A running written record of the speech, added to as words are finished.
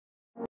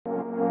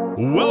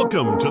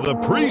Welcome to the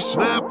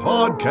Pre-Snap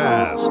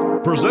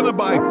Podcast, presented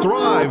by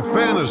Thrive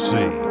Fantasy.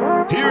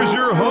 Here's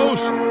your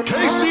hosts,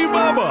 Casey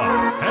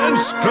Bubba and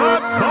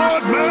Scott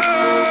Bogman.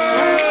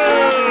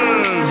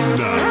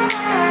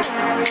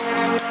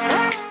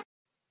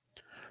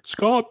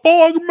 Scott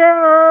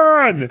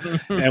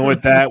Bogman! And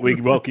with that, we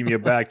welcome you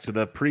back to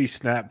the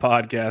Pre-Snap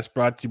Podcast,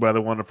 brought to you by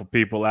the wonderful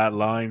people at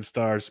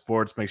LineStar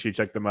Sports. Make sure you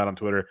check them out on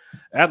Twitter,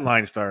 at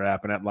LineStar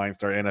App and at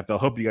LineStar NFL.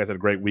 Hope you guys had a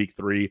great week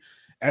 3.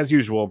 As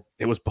usual,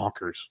 it was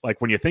bonkers. Like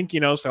when you think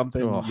you know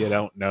something, you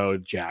don't know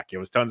jack. It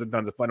was tons and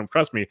tons of fun. And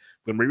trust me,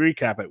 when we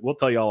recap it, we'll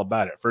tell you all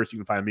about it. First, you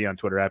can find me on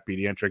Twitter at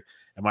BDentric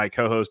and my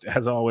co-host,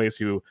 as always,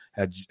 who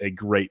had a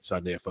great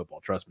Sunday of football.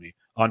 Trust me,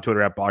 on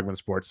Twitter at Bogman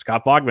Sports.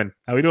 Scott Bogman,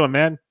 how we doing,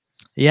 man?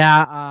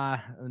 Yeah,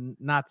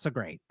 not so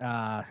great.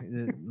 My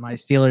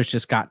Steelers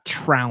just got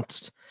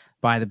trounced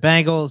by the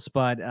Bengals,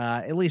 but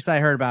at least I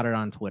heard about it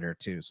on Twitter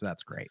too, so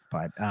that's great.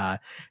 But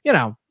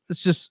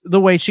it's just the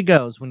way she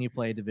goes when you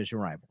play a division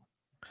rival.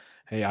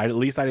 Hey, at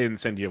least I didn't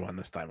send you one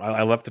this time.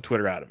 I left the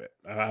Twitter out of it.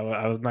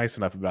 I was nice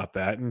enough about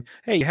that. And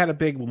hey, you had a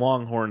big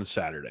Longhorns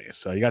Saturday,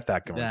 so you got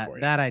that going for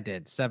you. That I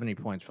did. 70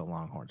 points for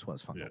Longhorns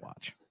was fun to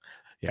watch.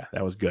 Yeah,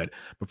 that was good.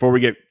 Before we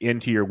get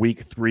into your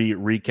week 3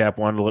 recap,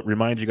 I wanted to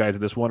remind you guys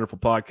of this wonderful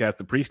podcast.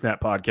 The Pre-Snap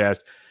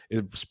Podcast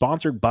is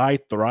sponsored by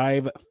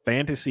Thrive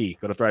Fantasy.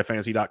 Go to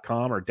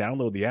thrivefantasy.com or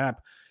download the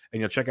app, and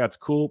you'll check out its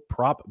cool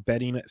prop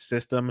betting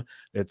system.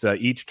 It's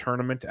each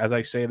tournament, as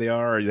I say they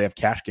are, or they have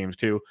cash games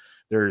too.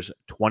 There's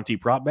 20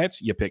 prop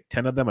bets. You pick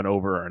 10 of them, an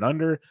over or an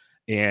under,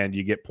 and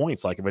you get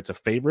points. Like if it's a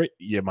favorite,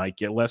 you might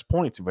get less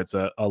points. If it's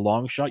a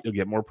long shot, you'll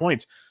get more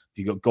points. If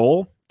you go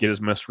goal, get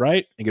as much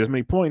right and get as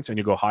many points, and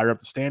you go higher up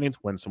the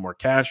standings, win some more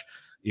cash.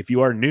 If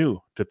you are new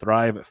to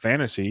Thrive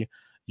Fantasy,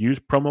 use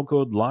promo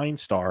code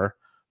LineStar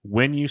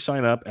when you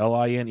sign up,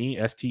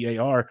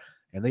 LINESTAR,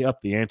 and they up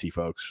the ante,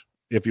 folks.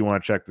 If you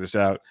want to check this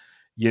out,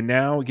 you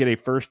now get a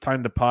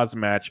first-time deposit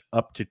match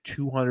up to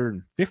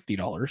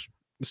 $250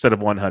 instead of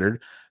 $100.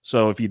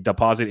 So if you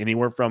deposit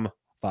anywhere from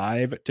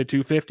 $5 to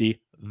 $250,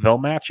 they'll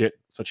match it.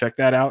 So check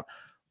that out.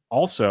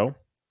 Also,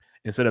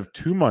 instead of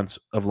 2 months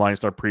of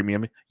LineStar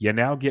Premium, you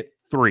now get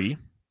 3.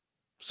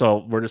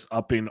 So we're just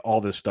upping all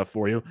this stuff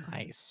for you.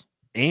 Nice.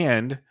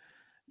 And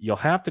you'll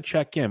have to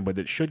check in, but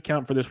it should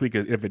count for this week.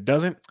 If it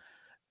doesn't,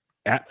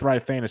 at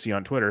Thrive Fantasy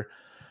on Twitter,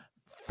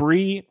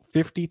 free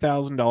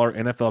 $50,000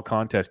 NFL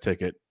contest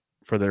ticket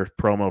for their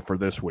promo for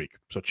this week.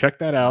 So check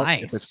that out.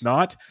 Nice. If it's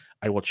not,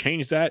 I will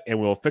change that and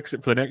we'll fix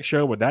it for the next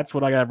show. But that's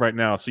what I have right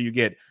now. So you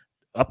get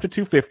up to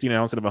 $250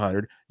 now instead of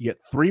 $100. You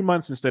get 3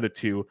 months instead of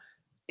 2,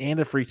 and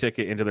a free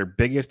ticket into their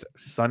biggest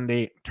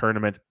Sunday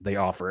tournament they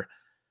offer.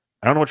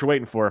 I don't know what you're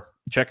waiting for.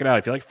 Check it out.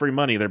 If you like free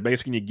money, they're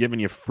basically giving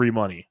you free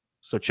money.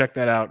 So check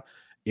that out,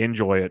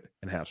 enjoy it,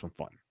 and have some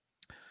fun.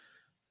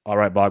 All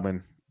right,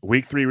 Bogman.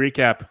 Week 3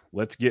 recap.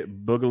 Let's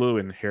get Boogaloo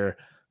in here.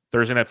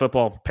 Thursday Night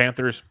Football,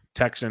 Panthers,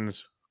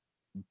 Texans.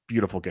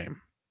 Beautiful game.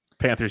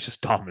 Panthers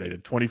just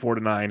dominated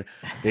 24-9.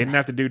 They didn't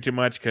have to do too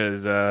much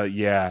because,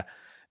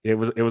 it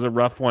was a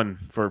rough one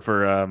for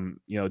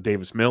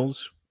Davis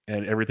Mills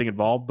and everything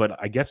involved. But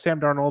I guess Sam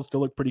Darnold still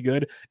looked pretty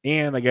good.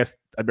 And I guess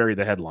I buried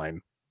the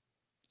headline.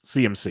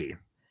 CMC.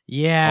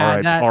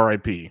 Yeah.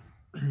 RIP.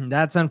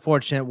 That's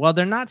unfortunate. Well,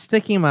 they're not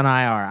sticking him on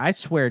IR. I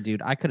swear,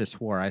 dude, I could have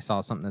swore I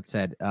saw something that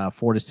said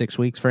 4 to 6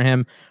 weeks for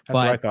him. That's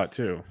what I thought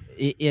too.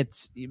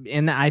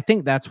 And I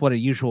think that's what a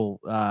usual,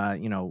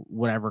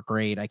 whatever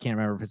grade. I can't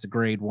remember if it's a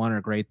grade 1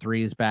 or grade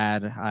 3 is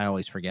bad. I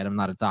always forget. I'm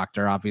not a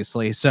doctor,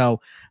 obviously. So,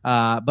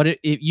 but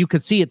you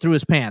could see it through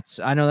his pants.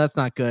 I know that's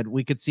not good.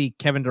 We could see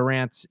Kevin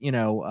Durant's,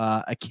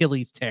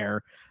 Achilles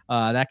tear,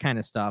 that kind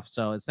of stuff.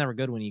 So it's never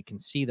good when you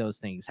can see those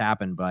things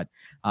happen. But,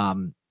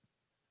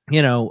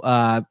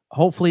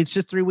 hopefully it's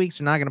just 3 weeks.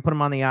 You're not going to put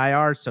him on the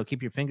IR, so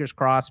keep your fingers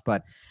crossed.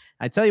 But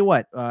I tell you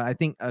what, I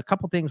think a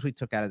couple things we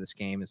took out of this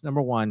game is,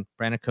 number one,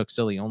 Brandon Cook's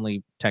still the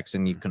only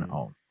Texan you can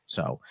own.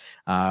 So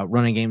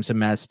running game's a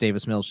mess.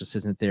 Davis Mills just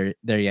isn't there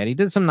yet. He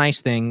did some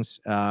nice things,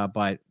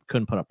 but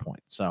couldn't put up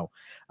points. So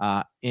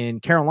in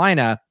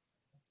Carolina,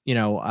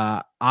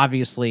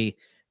 obviously,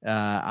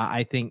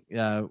 I think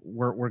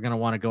we're going to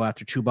want to go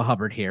after Chuba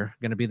Hubbard here.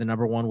 Going to be the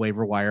number 1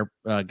 waiver wire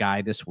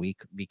guy this week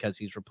because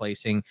he's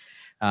replacing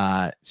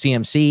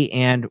CMC.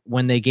 And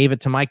when they gave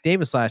it to Mike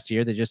Davis last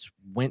year, they just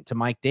went to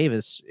Mike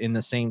Davis in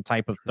the same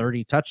type of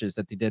 30 touches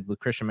that they did with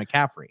Christian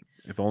McCaffrey.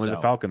 If only the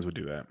Falcons would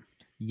do that.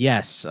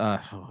 Yes.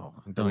 We'll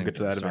get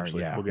to that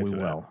eventually. Yeah, we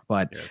will.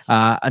 But yes.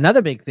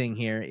 Another big thing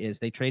here is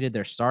they traded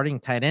their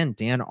starting tight end,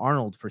 Dan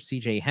Arnold, for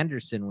CJ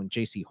Henderson when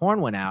JC Horn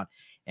went out.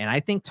 And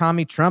I think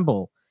Tommy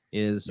Tremble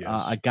is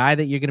a guy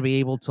that you're going to be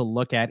able to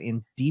look at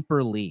in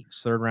deeper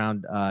leagues. 3rd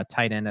round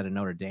tight end out of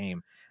Notre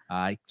Dame.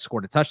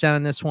 Scored a touchdown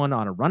in this one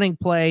on a running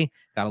play,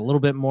 got a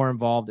little bit more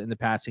involved in the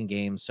passing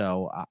game.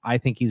 So I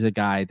think he's a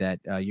guy that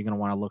you're going to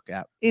want to look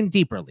at in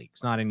deeper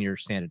leagues, not in your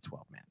standard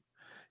 12-man.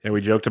 Yeah,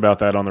 we joked about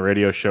that on the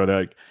radio show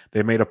that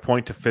they made a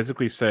point to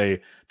physically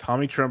say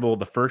Tommy Tremble,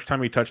 the first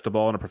time he touched the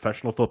ball in a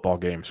professional football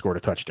game, scored a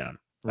touchdown.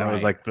 That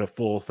was like the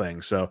full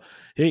thing. So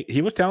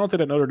he was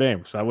talented at Notre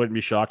Dame. So I wouldn't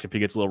be shocked if he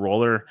gets a little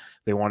roller.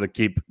 They wanted to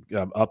keep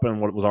up in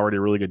what was already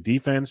a really good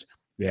defense.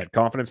 They had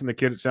confidence in the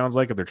kid, it sounds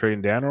like, if they're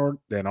trading Dan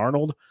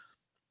Arnold.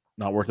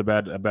 Not worth a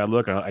bad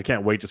look. I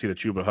can't wait to see the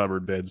Chuba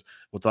Hubbard bids.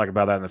 We'll talk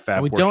about that in the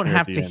fat. We don't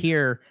have to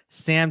hear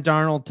Sam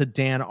Darnold to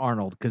Dan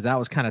Arnold because that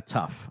was kind of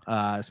tough,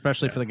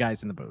 especially for the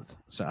guys in the booth.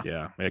 So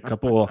yeah, a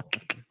couple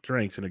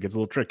drinks and it gets a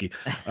little tricky.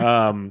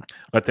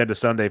 Let's head to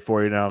Sunday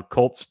for you now.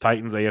 Colts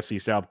Titans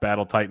AFC South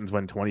battle. Titans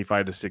win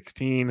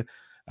 25-16.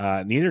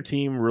 Neither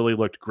team really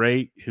looked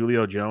great.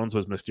 Julio Jones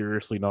was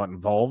mysteriously not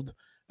involved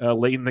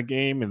late in the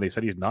game, and they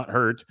said he's not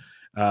hurt.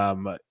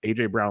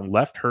 AJ Brown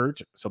left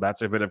hurt, so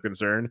that's a bit of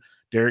concern.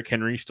 Derrick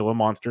Henry still a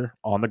monster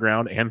on the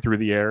ground and through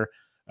the air,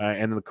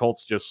 and the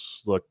Colts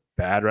just look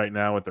bad right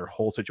now with their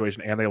whole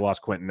situation, and they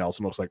lost Quentin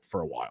Nelson, looks like,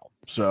 for a while.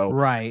 So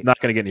not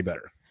going to get any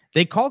better.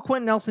 They call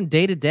Quentin Nelson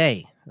day to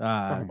day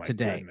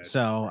today. Goodness.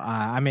 So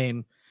I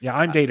mean, yeah,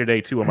 I'm day to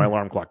day too when my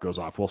alarm clock goes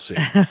off. We'll see.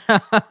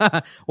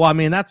 Well, I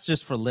mean, that's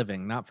just for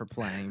living, not for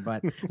playing.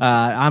 But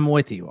I'm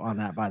with you on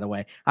that, by the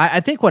way. I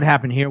think what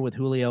happened here with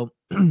Julio,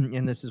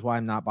 and this is why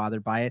I'm not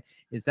bothered by it,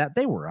 is that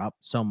they were up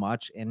so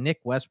much. And Nick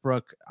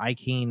Westbrook, I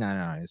don't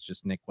know, it's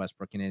just Nick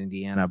Westbrook in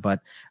Indiana. But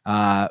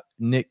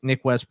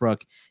Nick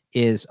Westbrook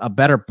is a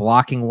better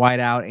blocking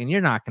wideout, and you're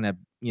not going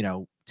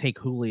to, take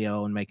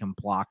Julio and make him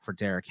block for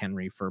Derrick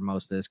Henry for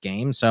most of this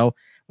game. So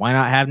why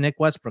not have Nick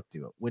Westbrook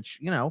do it? Which,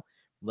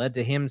 led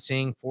to him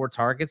seeing 4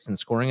 targets and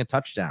scoring a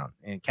touchdown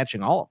and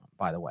catching all of them,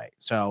 by the way.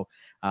 So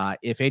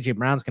if AJ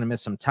Brown's going to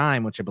miss some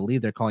time, which I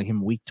believe they're calling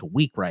him week to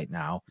week right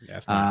now,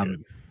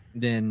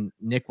 then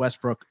Nick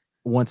Westbrook,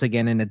 once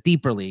again in a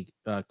deeper league,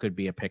 could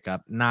be a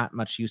pickup. Not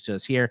much use to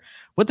us here.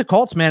 With the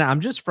Colts, man,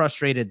 I'm just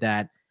frustrated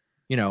that,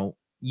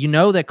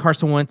 that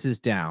Carson Wentz is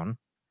down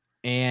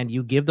and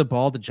you give the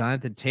ball to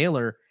Jonathan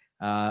Taylor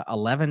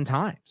 11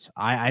 times.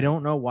 I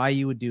don't know why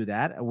you would do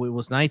that. It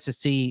was nice to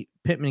see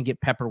Pittman get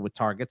peppered with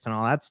targets and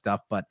all that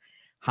stuff, but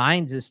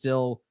Hines is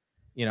still,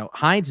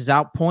 Hines is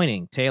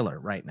outpointing Taylor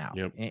right now.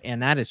 Yep.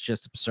 And that is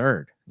just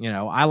absurd.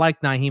 I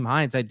like Nyheim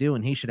Hines, I do,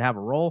 and he should have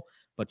a role,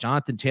 but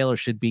Jonathan Taylor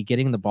should be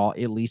getting the ball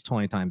at least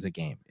 20 times a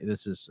game.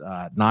 This is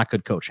not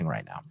good coaching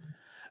right now.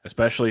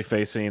 Especially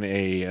facing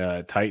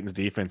a Titans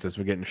defense that's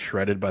been getting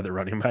shredded by the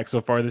running back so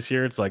far this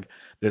year. It's like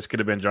this could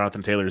have been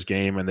Jonathan Taylor's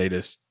game, and they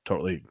just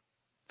totally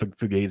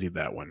fugazied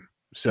that one.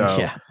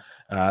 So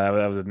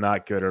that was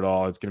not good at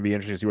all. It's going to be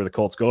interesting to see where the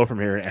Colts go from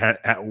here.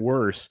 At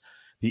worst,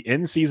 the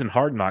in-season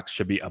Hard Knocks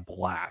should be a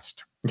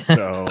blast.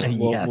 So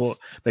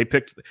they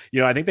picked,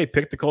 I think they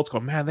picked the Colts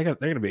going, man, they're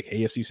going to be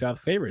AFC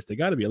South favorites. They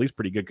got to be at least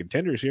pretty good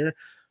contenders here.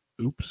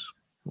 Oops.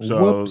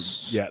 So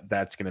yeah,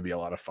 that's going to be a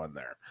lot of fun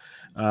there.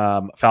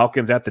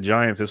 Falcons at the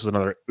Giants. This was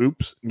another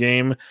oops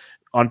game.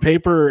 On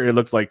paper, it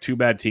looks like 2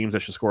 bad teams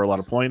that should score a lot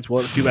of points.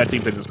 Well, it's 2 bad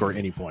teams that didn't score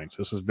any points.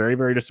 This was very,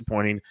 very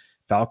disappointing.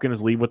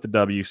 Falcons leave with the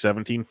W,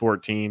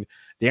 17-14.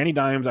 Danny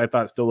Dimes, I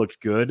thought, still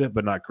looked good,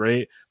 but not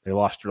great. They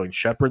lost Sterling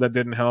Shepard. That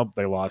didn't help.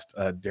 They lost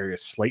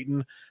Darius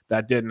Slayton.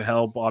 That didn't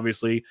help,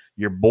 obviously.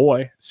 Your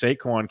boy,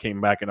 Saquon,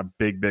 came back in a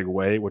big, big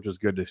way, which was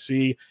good to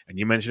see. And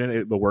you mentioned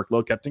it, the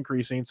workload kept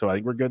increasing, so I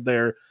think we're good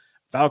there.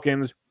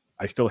 Falcons,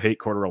 I still hate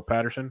Cordarrelle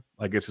Patterson.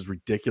 Like, this is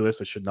ridiculous.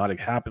 It should not have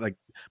happened. Like,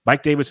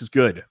 Mike Davis is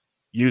good.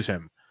 Use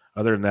him.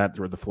 Other than that,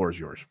 the floor is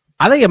yours.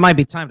 I think it might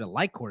be time to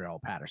like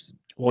Cordarrelle Patterson.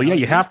 Well, yeah,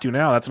 you have to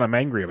now. That's what I'm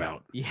angry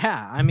about.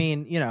 Yeah, I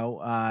mean,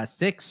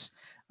 6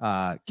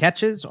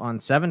 catches on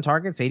 7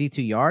 targets,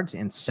 82 yards,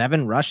 and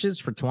 7 rushes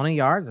for 20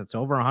 yards. That's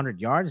over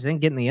 100 yards. Didn't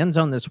get in the end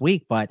zone this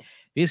week, but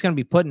he's going to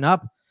be putting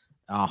up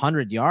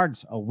 100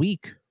 yards a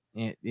week.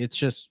 It's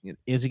just,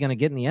 is he going to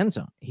get in the end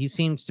zone? He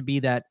seems to be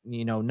that,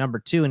 number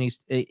 2, and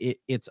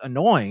it's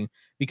annoying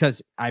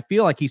because I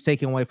feel like he's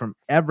taking away from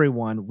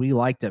everyone we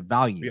like to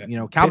value.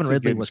 Yeah, Calvin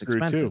Ridley was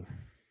expensive.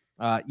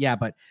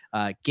 But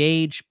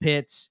Gage,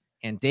 Pitts,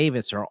 and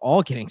Davis are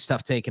all getting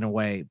stuff taken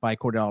away by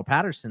Cordarrelle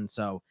Patterson.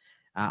 So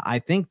I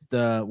think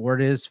the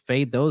word is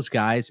fade those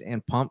guys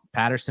and pump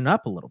Patterson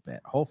up a little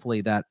bit.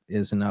 Hopefully that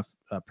is enough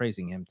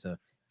praising him to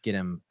get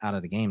him out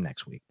of the game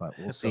next week, but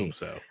we'll see.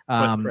 So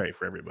pray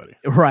for everybody.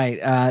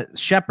 Right.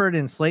 Shepard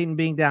and Slayton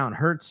being down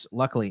hurts.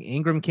 Luckily,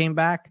 Ingram came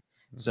back.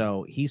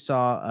 So he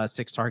saw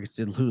 6 targets,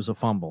 did lose a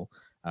fumble,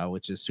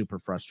 which is super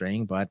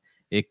frustrating, but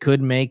it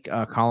could make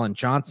Colin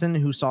Johnson,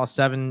 who saw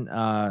 7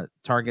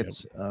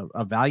 targets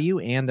of value,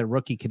 and the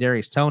rookie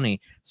Kadarius Toney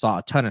saw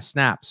a ton of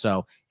snaps.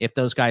 So if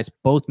those guys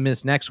both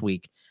miss next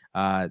week,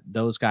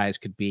 those guys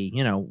could be,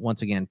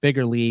 once again,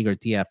 bigger league or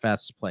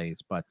DFS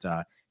plays, but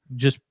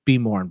just be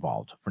more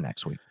involved for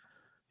next week.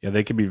 Yeah,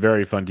 they can be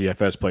very fun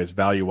DFS plays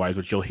value-wise,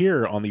 which you'll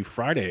hear on the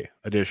Friday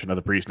edition of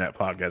the Pre-Snap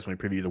podcast when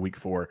we preview the Week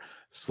 4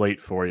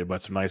 slate for you,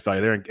 but some nice value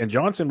there. And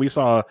Johnson, we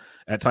saw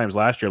at times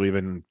last year,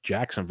 even in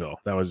Jacksonville.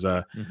 That was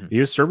he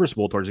was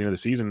serviceable towards the end of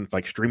the season,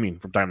 like streaming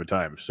from time to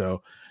time.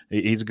 So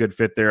he's a good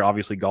fit there.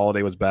 Obviously,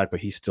 Galladay was back, but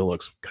he still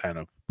looks kind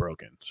of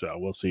broken. So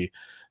we'll see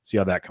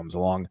how that comes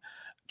along.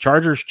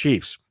 Chargers,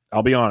 Chiefs.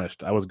 I'll be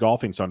honest. I was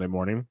golfing Sunday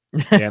morning,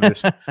 and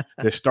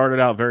this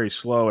started out very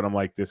slow, and I'm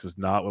like, this is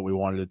not what we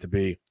wanted it to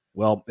be.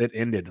 Well, it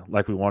ended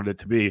like we wanted it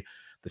to be.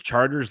 The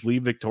Chargers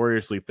leave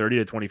victoriously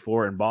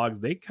 30-24, and Boggs,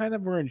 they kind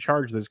of were in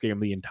charge of this game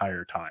the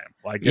entire time.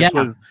 Like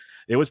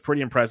it was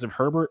pretty impressive.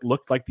 Herbert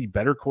looked like the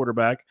better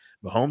quarterback.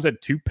 Mahomes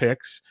had 2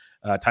 picks.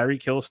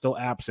 Tyreek Hill still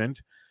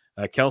absent.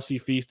 Kelsey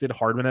feasted.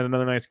 Hardman had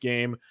another nice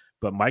game.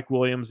 But Mike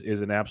Williams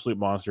is an absolute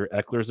monster.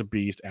 Eckler's a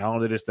beast.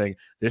 Allen did his thing.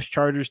 This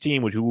Chargers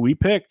team, who we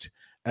picked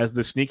as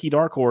the sneaky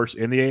dark horse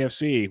in the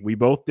AFC, we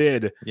both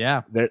did.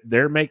 Yeah. I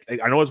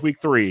know it's week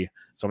 3,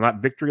 so I'm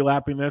not victory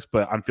lapping this,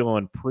 but I'm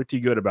feeling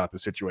pretty good about the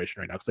situation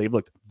right now because they've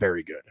looked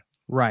very good.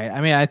 Right. I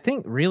mean, I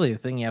think really the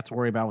thing you have to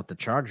worry about with the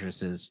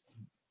Chargers is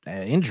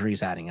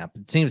injuries adding up.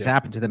 It seems to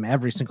happen to them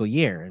every single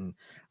year. And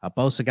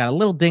Bosa got a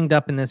little dinged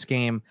up in this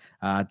game.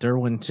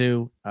 Derwin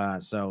too.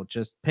 So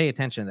just pay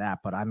attention to that.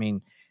 But I mean,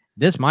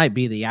 this might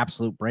be the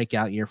absolute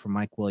breakout year for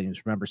Mike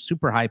Williams. Remember,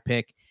 super high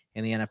pick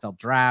in the NFL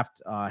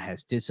draft,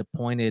 has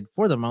disappointed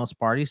for the most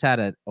part. He's had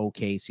an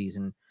okay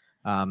season.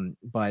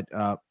 But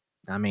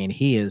I mean,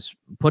 he is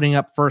putting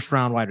up first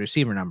round wide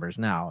receiver numbers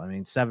now. I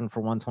mean, 7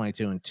 for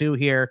 122 and 2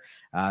 here.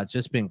 It's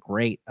just been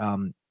great.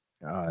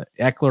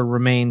 Eckler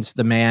remains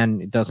the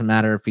man. It doesn't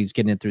matter if he's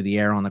getting it through the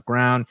air, on the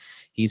ground.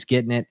 He's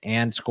getting it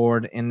and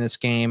scored in this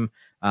game.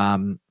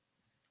 On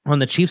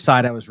the Chiefs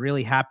side, I was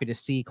really happy to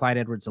see Clyde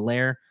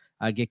Edwards-Helaire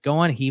get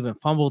going. He even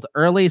fumbled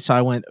early, so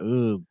I went,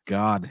 "Oh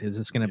God, is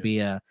this going to be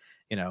a,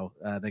 they're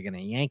going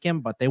to yank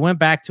him?" But they went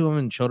back to him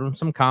and showed him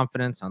some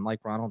confidence, unlike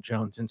Ronald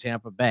Jones in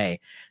Tampa Bay.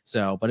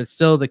 So, but it's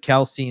still the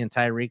Kelsey and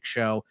Tyreek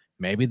show.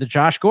 Maybe the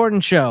Josh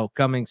Gordon show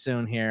coming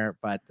soon here,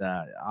 but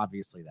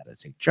obviously that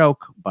is a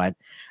joke. But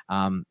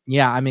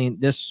yeah, I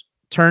mean, this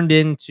turned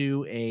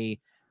into a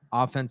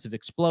offensive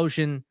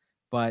explosion,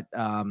 but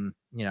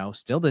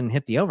still didn't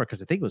hit the over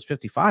because I think it was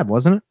 55,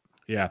 wasn't it?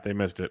 Yeah, they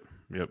missed it.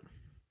 Yep.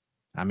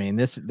 I mean,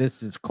 this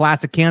is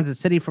classic Kansas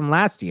City from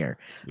last year.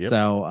 Yep.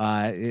 So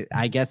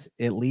I guess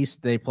at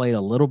least they played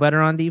a little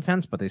better on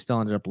defense, but they still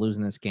ended up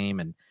losing this game.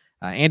 And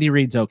Andy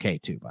Reid's okay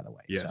too, by the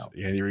way. Yes, so.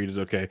 Andy Reid is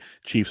okay.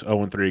 Chiefs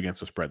 0-3 against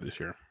the spread this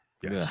year.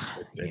 Yes,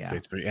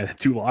 it's been, and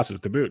 2 losses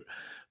to boot.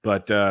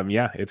 But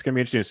yeah, it's gonna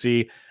be interesting to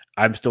see.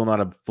 I'm still not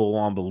a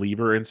full-on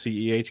believer in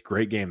CEH.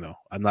 Great game though.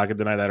 I'm not gonna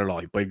deny that at all.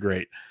 He played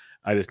great.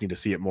 I just need to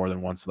see it more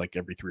than once, like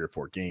every 3 or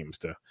 4 games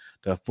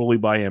to fully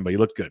buy in. But he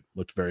looked good.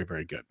 Looked very,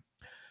 very good.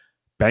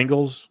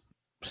 Bengals,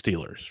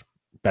 Steelers.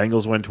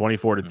 Bengals win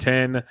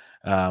 24-10.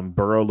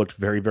 Burrow looked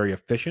very, very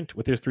efficient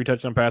with his 3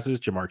 touchdown passes.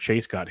 Jamar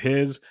Chase got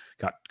his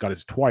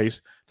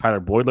twice. Tyler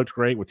Boyd looked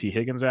great with T.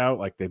 Higgins out.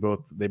 Like they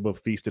both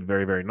feasted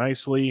very, very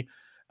nicely.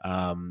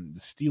 The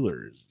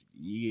Steelers,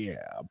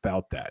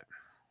 about that.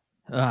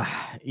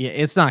 Yeah,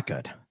 it's not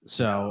good.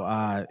 So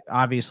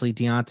obviously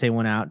Deontay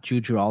went out.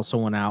 Juju also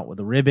went out with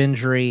a rib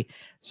injury.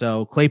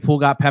 So Claypool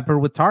got peppered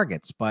with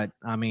targets. But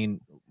I mean,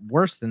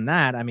 worse than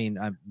that. I mean,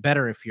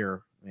 better if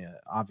you're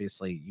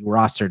obviously you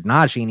rostered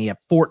Najee and he had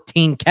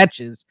 14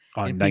 catches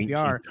on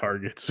 19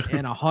 targets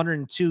and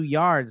 102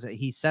 yards.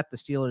 He set the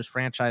Steelers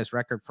franchise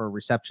record for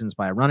receptions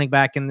by a running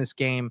back in this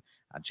game.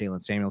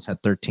 Jalen Samuels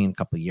had 13 a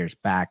couple of years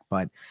back,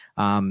 but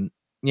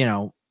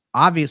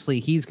obviously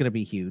he's going to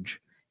be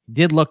huge. He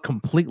did look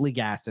completely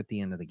gassed at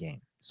the end of the game.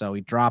 So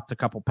he dropped a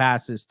couple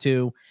passes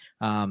too.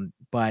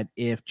 But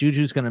if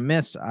Juju's going to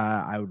miss,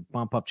 I would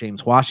bump up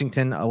James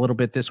Washington a little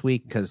bit this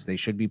week because they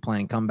should be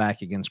playing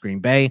comeback against Green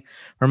Bay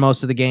for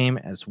most of the game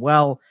as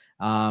well.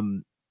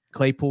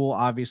 Claypool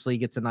obviously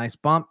gets a nice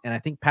bump, and I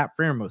think Pat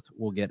Freiermuth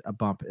will get a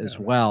bump as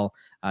well,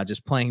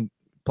 just playing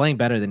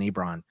better than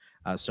Ebron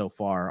so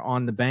far.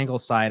 On the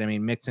Bengals side, I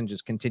mean, Mixon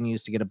just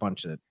continues to get a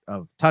bunch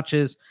of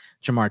touches.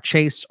 Jamar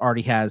Chase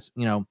already has,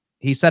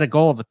 he set a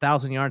goal of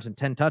 1,000 yards and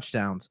 10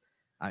 touchdowns.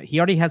 He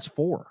already has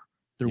 4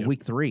 through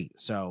week 3.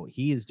 So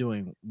he is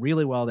doing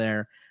really well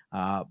there.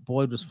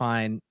 Boyd was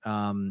fine.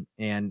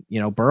 And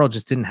Burrow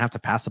just didn't have to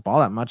pass the ball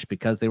that much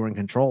because they were in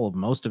control of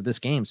most of this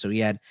game. So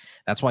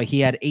that's why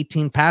he had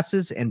 18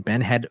 passes and Ben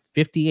had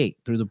 58,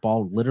 threw the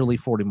ball literally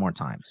 40 more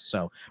times.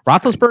 So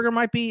Roethlisberger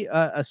might be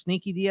a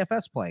sneaky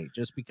DFS play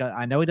just because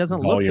I know he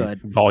doesn't look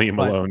good. Volume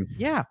alone.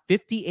 Yeah.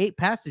 58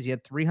 passes. He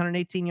had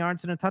 318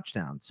 yards and a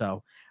touchdown.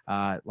 So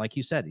like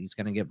you said, he's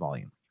going to get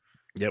volume.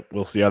 Yep,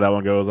 we'll see how that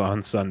one goes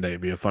on Sunday.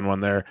 Be a fun one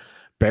there.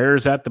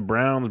 Bears at the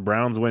Browns.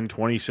 Browns win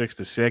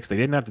 26-6. They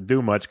didn't have to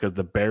do much because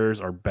the Bears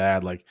are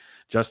bad. Like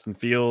Justin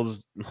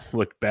Fields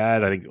looked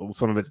bad. I think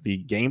some of it's the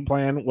game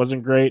plan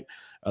wasn't great.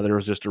 There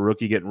was just a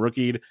rookie getting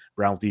rookied.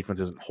 Browns defense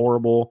isn't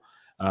horrible.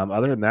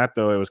 Other than that,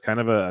 though, it was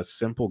kind of a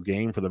simple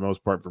game for the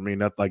most part for me.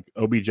 Not like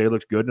OBJ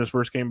looked good in his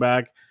first game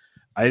back.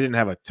 I didn't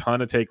have a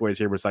ton of takeaways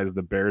here besides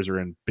the Bears are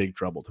in big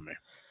trouble to me.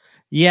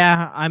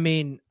 Yeah, I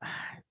mean,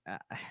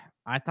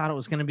 I thought it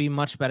was going to be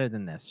much better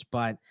than this,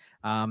 but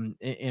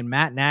in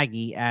Matt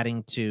Nagy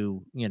adding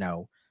to, we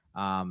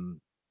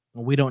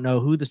don't know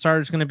who the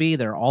starter is going to be.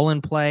 They're all in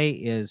play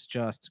is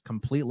just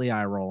completely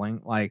eye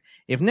rolling. Like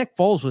if Nick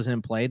Foles was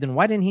in play, then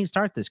why didn't he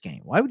start this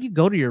game? Why would you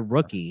go to your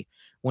rookie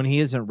when he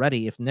isn't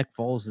ready if Nick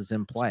Foles is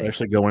in play?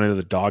 Especially going into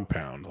the dog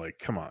pound. Like,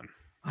 come on.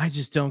 I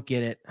just don't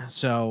get it.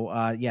 So,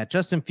 yeah,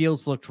 Justin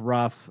Fields looked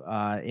rough,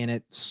 and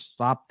it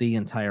stopped the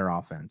entire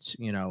offense.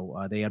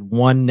 They had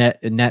one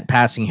net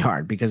passing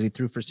yard because he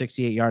threw for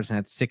 68 yards and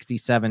had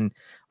 67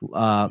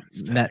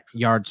 net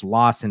yards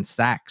lost in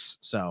sacks.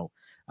 So,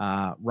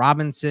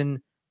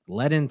 Robinson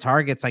led in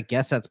targets. I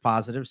guess that's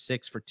positive,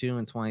 6 for 2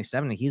 and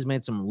 27. He's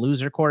made some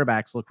loser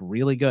quarterbacks look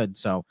really good.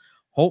 So,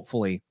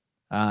 hopefully,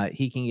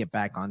 he can get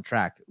back on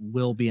track.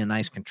 Will be a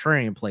nice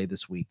contrarian play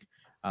this week.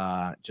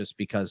 Just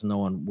because no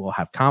one will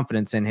have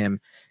confidence in him.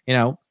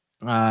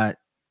 Kareem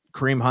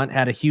Hunt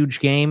had a huge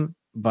game,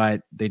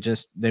 but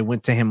they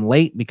went to him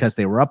late because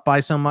they were up by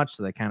so much.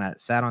 So they kind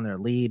of sat on their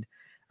lead.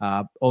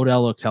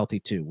 Odell looked healthy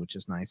too, which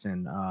is nice.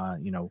 And,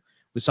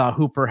 we saw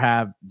Hooper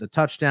have the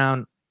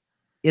touchdown.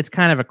 It's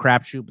kind of a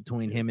crapshoot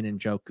between him and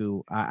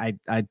Njoku.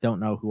 I don't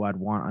know who I'd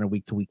want on a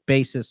week-to-week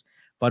basis,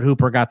 but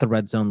Hooper got the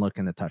red zone look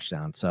in the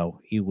touchdown. So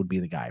he would be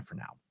the guy for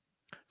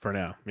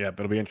now. Yeah,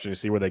 but it'll be interesting to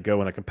see where they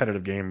go in a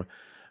competitive game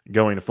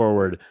going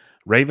forward.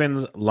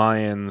 Ravens,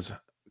 Lions,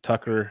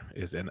 Tucker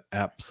is an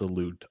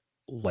absolute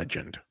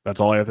legend. That's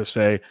all I have to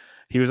say.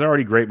 He was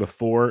already great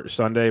before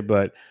Sunday,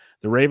 but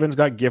the Ravens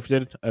got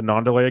gifted a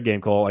non-delay of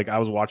game call. Like, I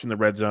was watching the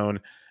red zone,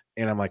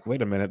 and I'm like,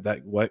 wait a minute,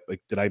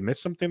 did I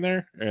miss something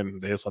there?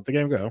 And they just let the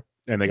game go.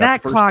 And they got that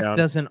the first clock down.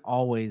 Doesn't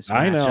always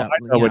I know, up,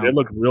 but it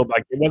looked real.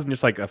 Like, it wasn't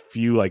just like a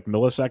few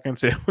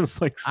milliseconds. It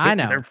was like sitting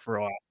there for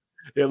a while.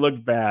 It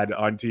looked bad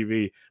on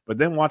TV. But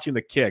then watching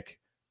the kick,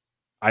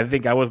 I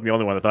think I wasn't the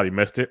only one that thought he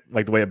missed it.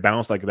 Like the way it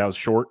bounced, like that was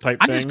short type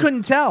thing. I just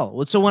couldn't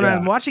tell. So when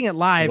I'm watching it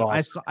live,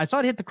 awesome. I saw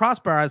it hit the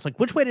crossbar. I was like,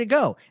 which way did it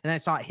go? And I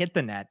saw it hit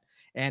the net.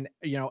 And,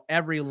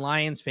 every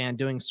Lions fan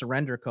doing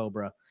surrender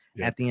Cobra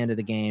at the end of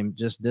the game,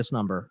 just this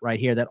number right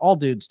here that all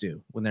dudes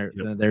do when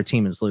their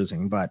team is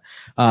losing. But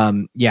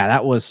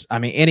that was,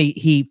 and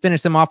he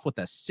finished them off with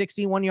a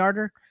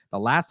 61-yarder the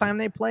last time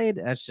they played.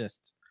 That's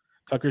just.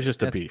 Tucker's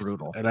just a beast,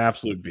 brutal. An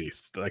absolute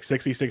beast. Like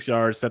 66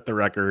 yards, set the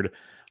record.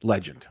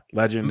 Legend.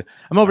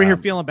 I'm over here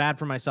feeling bad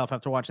for myself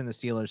after watching the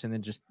Steelers, and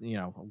then just,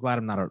 I'm glad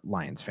I'm not a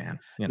Lions fan.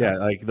 Yeah,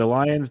 like the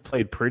Lions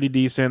played pretty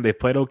decent. They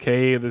played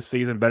okay this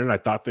season, better than I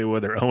thought they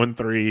would. They're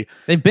 0-3.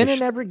 They've been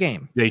in every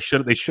game. They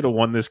should have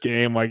won this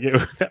game. Like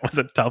that was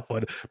a tough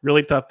one.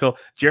 Really tough pill.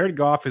 Jared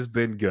Goff has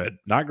been good.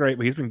 Not great,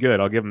 but he's been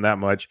good. I'll give him that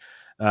much.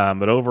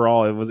 But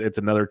overall, it's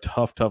another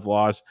tough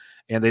loss.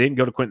 And they didn't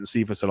go to Quentin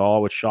Cephas at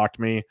all, which shocked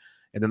me.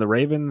 And then the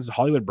Ravens,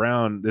 Hollywood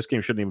Brown, this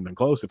game shouldn't even been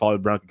close if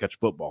Hollywood Brown could catch a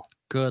football.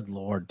 Good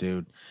Lord,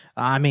 dude.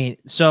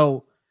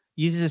 So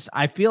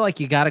I feel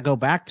like you got to go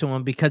back to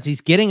him because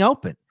he's getting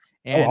open.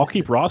 And I'll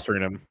keep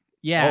rostering him.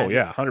 Yeah. Oh,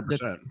 yeah,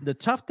 100%. The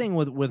tough thing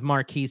with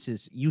Marquise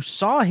is you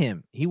saw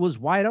him. He was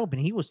wide open.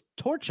 He was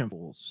torching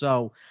fools.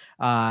 So,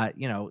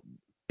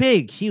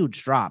 big,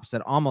 huge drops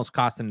that almost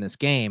cost him this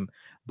game.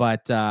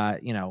 But,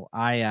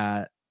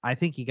 I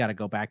think you got to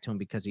go back to him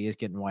because he is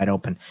getting wide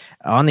open.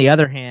 On the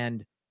other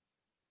hand,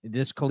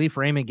 this Khalif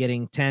Raymond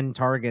getting 10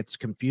 targets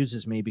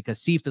confuses me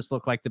because Cephas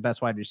looked like the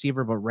best wide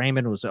receiver, but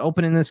Raymond was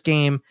open in this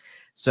game.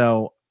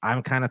 So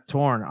I'm kind of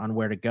torn on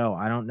where to go.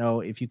 I don't know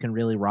if you can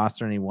really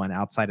roster anyone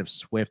outside of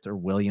Swift or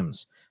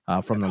Williams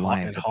from the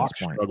Lions at this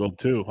point. Struggled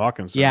too.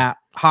 Hawkins. Yeah,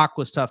 Hawk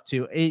was tough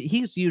too.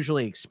 He's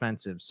usually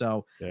expensive.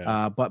 So,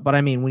 but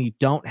when you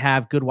don't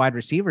have good wide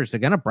receivers, they're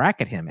going to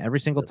bracket him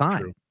every single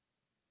time. True.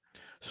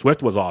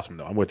 Swift was awesome,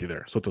 though. I'm with you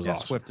there. Swift was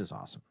awesome. Swift is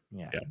awesome.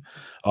 Yeah.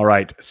 All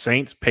right.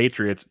 Saints,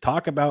 Patriots.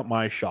 Talk about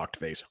my shocked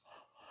face.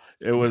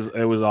 It was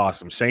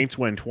awesome. Saints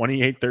win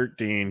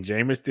 28-13.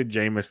 Jameis did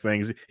Jameis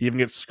things. He even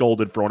gets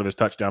scolded for one of his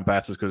touchdown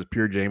passes because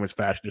pure Jameis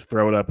fashion. Just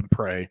throw it up and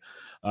pray.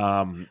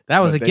 That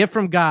was a gift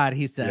from God,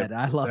 he said.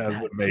 I love that.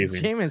 That was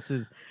amazing.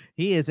 Jameis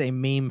is a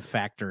meme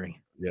factory.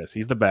 Yes,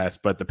 he's the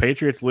best. But the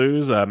Patriots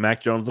lose.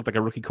 Mac Jones looked like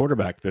a rookie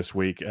quarterback this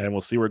week, and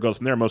we'll see where it goes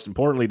from there. Most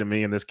importantly to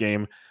me in this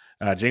game,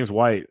 James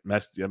White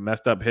messed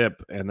up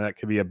hip, and that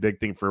could be a big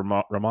thing for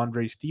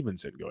Ramondre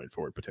Stevenson going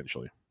forward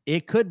potentially.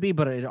 It could be,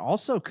 but it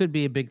also could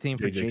be a big thing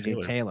for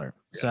JJ Taylor.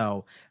 Yeah.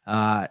 So,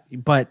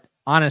 but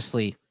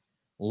honestly,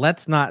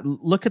 let's not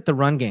look at the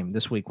run game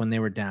this week when they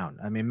were down.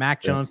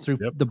 Mac Jones threw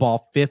the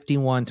ball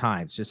 51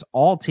 times. Just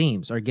all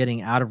teams are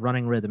getting out of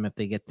running rhythm if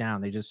they get down.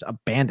 They just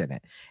abandon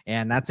it,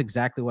 and that's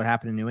exactly what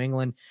happened in New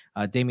England.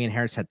 Damian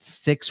Harris had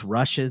 6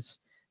 rushes.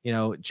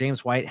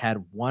 James White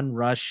had 1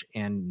 rush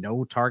and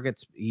no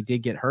targets. He did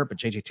get hurt, but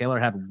JJ Taylor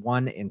had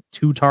 1 and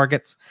 2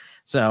 targets.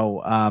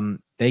 So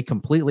they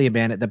completely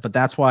abandoned that. But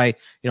that's why,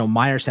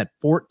 Myers had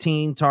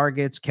 14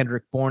 targets.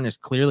 Kendrick Bourne is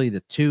clearly the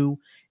 2,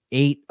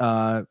 8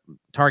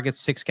 targets,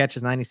 6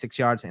 catches, 96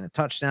 yards, and a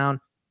touchdown.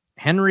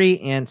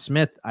 Henry and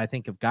Smith, I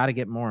think, have got to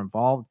get more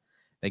involved.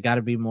 They got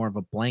to be more of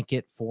a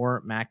blanket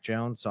for Mac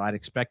Jones. So I'd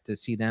expect to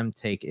see them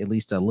take at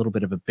least a little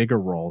bit of a bigger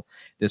role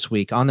this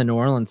week. On the New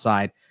Orleans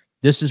side,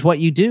 this is what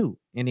you do,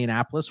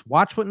 Indianapolis.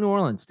 Watch what New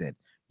Orleans did.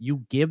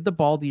 You give the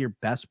ball to your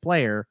best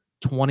player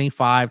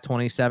 25,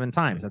 27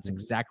 times. That's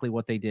exactly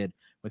what they did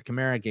with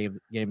Kamara. Gave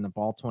him the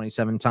ball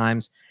 27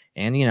 times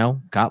and,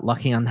 got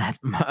lucky on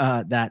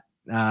that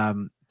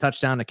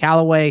touchdown to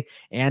Callaway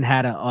and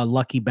had a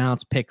lucky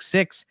bounce pick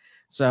 6.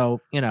 So,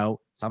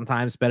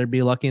 sometimes better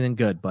be lucky than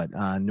good. But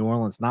New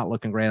Orleans not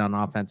looking great on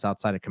offense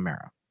outside of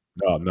Kamara.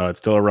 No, it's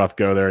still a rough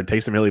go there. And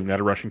Taysom Hill even got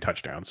a rushing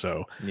touchdown,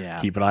 so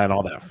keep an eye on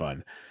all that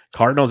fun.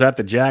 Cardinals at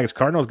the Jags.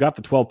 Cardinals got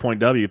the 12-point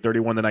W,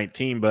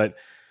 31-19, but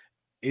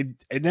it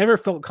never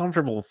felt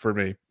comfortable for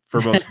me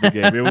for most of the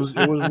game. It was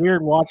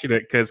weird watching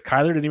it because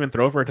Kyler didn't even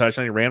throw for a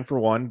touchdown. He ran for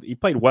one. He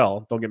played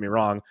well. Don't get me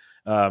wrong.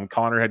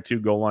 Connor had 2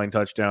 goal line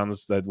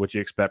touchdowns, which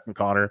you expect from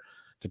Connor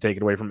to take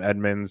it away from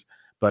Edmonds.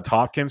 But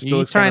Hopkins still.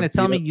 Are you trying to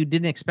tell me you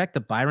didn't expect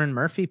the Byron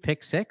Murphy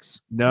pick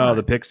 6? No,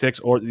 the pick 6,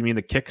 or you mean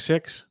the kick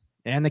 6?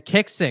 And the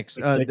kick 6,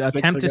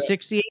 attempt to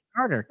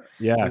 68-yarder.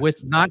 Yeah,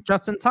 with not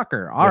Justin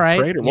Tucker. All right.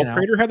 Prater. Well,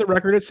 Prater had the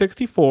record at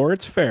 64.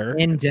 It's fair.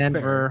 In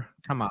Denver.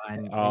 Come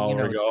on.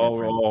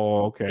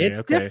 Oh, okay.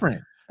 It's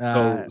different.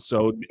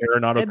 So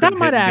Arenado that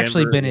might have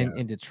actually been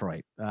in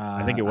Detroit.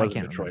 I think it was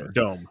in Detroit.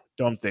 Dome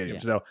Stadium.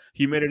 Yeah. So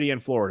humidity in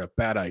Florida.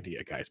 Bad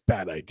idea, guys.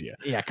 Bad idea.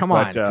 Yeah, come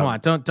on.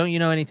 Don't you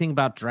know anything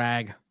about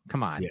drag?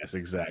 Come on. Yes,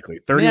 exactly.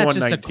 31-19. That's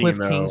just a Cliff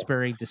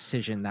Kingsbury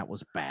decision that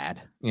was bad.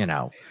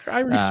 I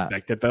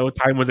respect it though.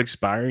 Time was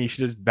expiring. You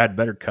should have had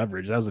better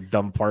coverage. That was the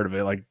dumb part of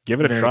it. Like, give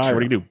it a try. True. What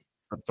do you do?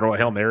 Throw a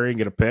Hail Mary and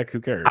get a pick? Who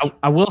cares?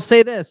 I will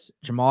say this: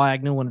 Jamal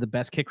Agnew, one of the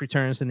best kick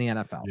returners in the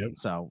NFL. Yep.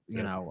 So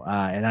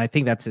and I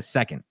think that's his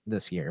second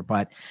this year.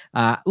 But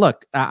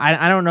look,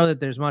 I don't know that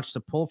there's much to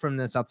pull from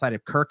this outside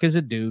of Kirk is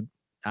a dude.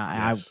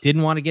 I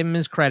didn't want to give him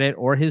his credit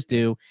or his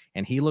due,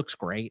 and he looks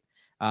great.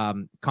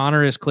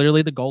 Connor is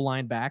clearly the goal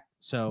line back,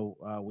 so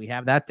we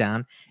have that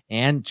down.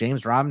 And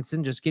James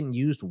Robinson just getting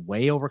used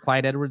way over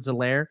Clyde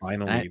Edwards-Helaire.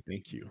 Finally,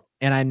 thank you.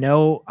 And I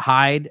know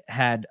Hyde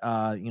had,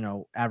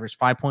 averaged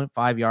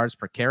 5.5 yards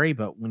per carry,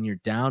 but when you're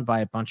down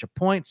by a bunch of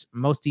points,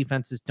 most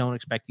defenses don't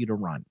expect you to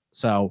run.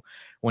 So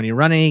when you're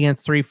running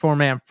against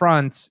 3-4-man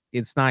fronts,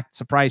 it's not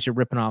surprised you're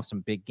ripping off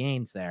some big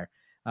gains there.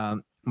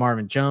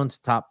 Marvin Jones,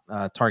 top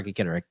target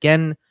getter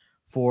again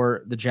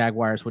for the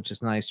Jaguars, which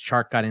is nice.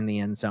 Chark got in the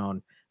end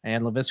zone.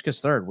 And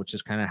LaVisca's third, which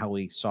is kind of how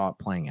we saw it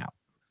playing out.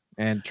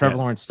 And Trevor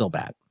Lawrence still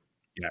bad.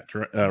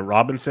 Yeah,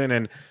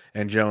 Robinson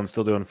and Jones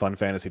still doing fun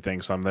fantasy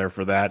things, so I'm there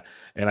for that.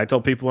 And I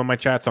told people in my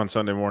chats on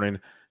Sunday morning,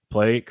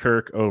 play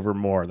Kirk over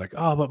Moore. Like,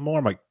 oh, but Moore.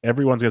 I'm like,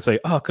 everyone's going to say,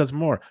 oh, because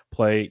Moore.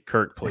 Play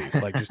Kirk, please.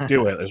 Like, just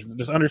do it.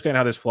 Just understand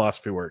how this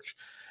philosophy works.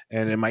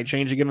 And it might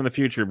change again in the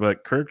future,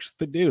 but Kirk's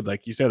the dude.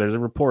 Like you said, there's a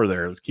rapport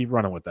there. Let's keep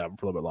running with that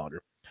for a little bit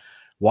longer.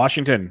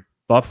 Washington.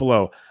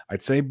 Buffalo.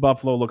 I'd say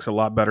Buffalo looks a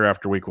lot better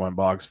after week 1,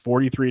 Boggs.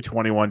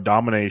 43-21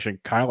 domination.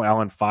 Kyle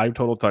Allen, 5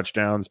 total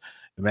touchdowns.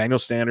 Emmanuel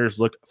Sanders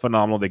looked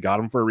phenomenal. They got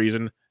him for a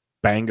reason.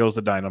 Bang goes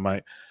the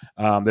dynamite.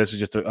 This is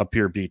just a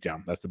pure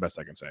beatdown. That's the best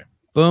I can say.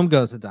 Boom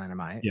goes the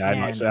dynamite.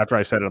 Yeah, after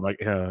I said it, I'm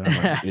like, I'm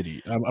an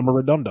idiot. I'm a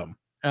redundum.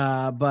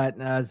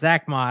 But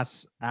Zach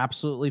Moss,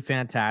 absolutely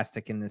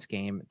fantastic in this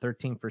game.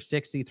 13 for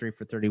 60, 3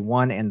 for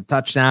 31, and the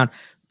touchdown.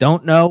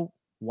 Don't know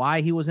why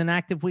he was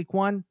inactive week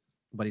 1.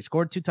 But he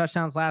scored 2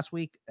 touchdowns last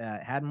week,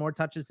 had more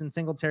touches than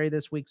Singletary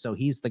this week, so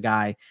he's the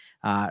guy.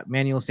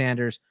 Emmanuel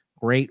Sanders,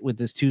 great with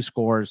his 2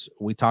 scores.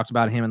 We talked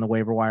about him in the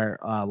waiver wire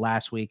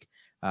last week.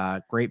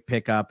 Great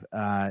pickup,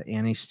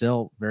 and he's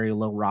still very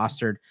low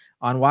rostered.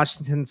 On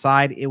Washington's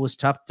side, it was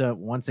tough to,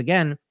 once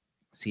again,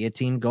 see a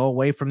team go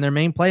away from their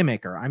main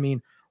playmaker. I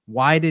mean,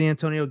 why did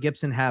Antonio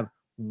Gibson have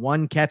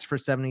 1 catch for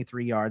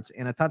 73 yards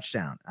and a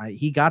touchdown?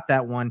 He got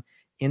that one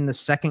in the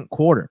second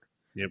quarter.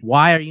 Yep.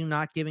 Why are you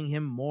not giving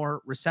him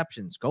more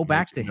receptions? Go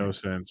back to him. No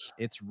sense.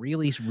 It's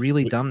really,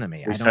 really dumb to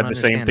me. We said the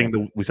same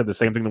thing. We said the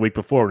same thing the week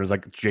before. It was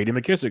like J.D.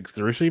 McKissick's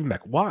the receiving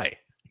back. Why?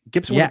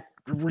 Gibson was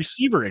a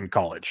receiver in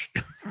college.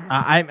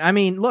 I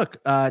mean,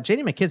 look,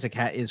 J.D.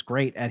 McKissick is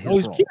great at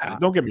his role. Yeah,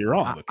 don't get me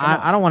wrong.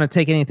 I don't want to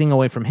take anything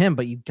away from him,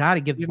 but you've got to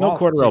give. He's no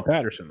Cordell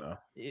Patterson though.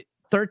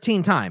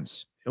 13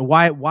 times.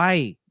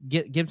 Why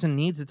Gibson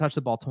needs to touch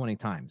the ball 20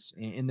 times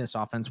in this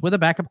offense with a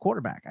backup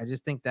quarterback? I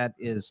just think that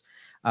is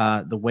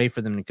the way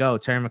for them to go.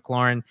 Terry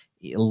McLaurin,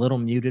 a little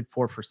muted,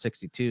 4 for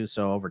 62,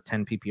 so over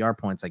 10 PPR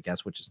points, I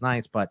guess, which is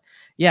nice. But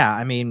yeah,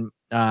 I mean,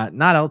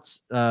 not else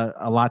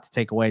a lot to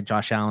take away.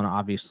 Josh Allen,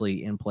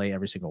 obviously in play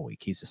every single week.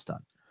 He's a stud.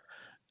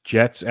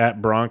 Jets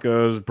at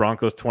Broncos.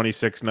 Broncos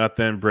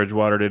 26-0.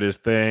 Bridgewater did his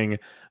thing.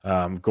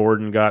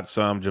 Gordon got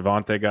some.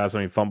 Javonte got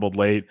some. He fumbled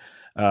late.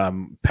 We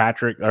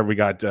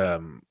got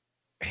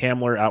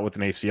Hamler out with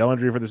an ACL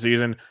injury for the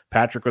season.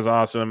 Patrick was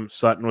awesome.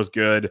 Sutton was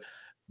good.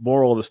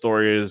 Moral of the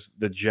story is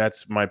the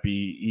Jets might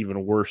be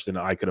even worse than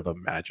I could have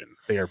imagined.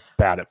 They are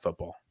bad at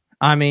football.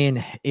 I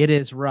mean, it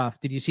is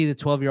rough. Did you see the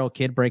 12-year-old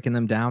kid breaking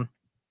them down?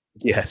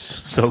 Yes,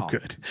 so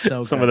good.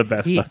 So some good. of the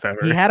best stuff ever.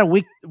 He had a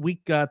week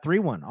 3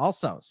 one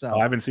also. So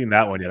I haven't seen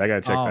that one yet. I got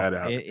to check that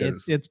out.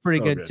 It's pretty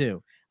good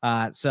too.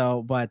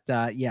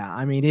 Yeah,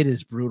 I mean, it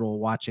is brutal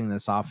watching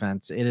this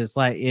offense. It is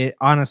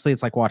honestly,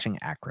 it's like watching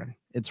Akron.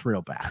 It's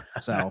real bad.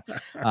 So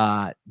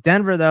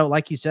Denver, though,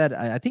 like you said,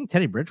 I think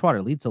Teddy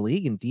Bridgewater leads the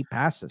league in deep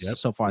passes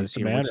so far this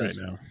year, which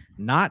is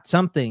not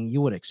something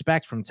you would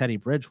expect from Teddy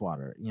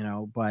Bridgewater,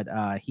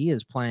 but he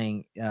is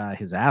playing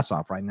his ass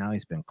off right now.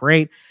 He's been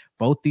great.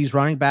 Both these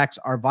running backs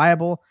are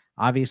viable.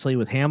 obviously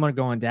with Hamler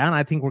going down,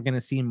 I think we're going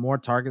to see more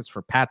targets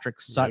for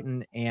Patrick,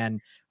 Sutton, and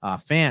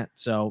Fant.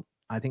 So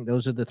I think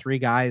those are the three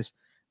guys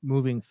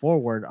moving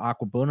forward.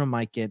 Aquabuna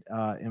might get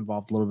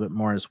involved a little bit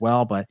more as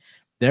well, but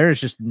there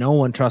is just no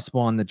one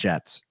trustable on the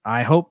Jets.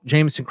 I hope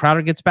Jamison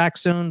Crowder gets back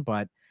soon,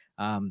 but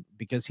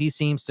because he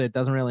seems to, it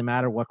doesn't really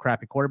matter what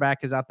crappy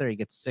quarterback is out there. He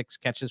gets 6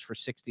 catches for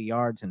 60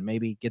 yards and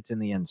maybe gets in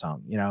the end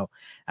zone. You know,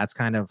 that's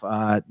kind of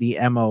the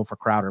MO for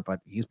Crowder, but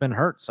he's been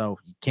hurt, so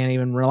you can't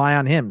even rely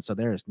on him. So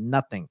there is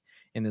nothing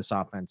in this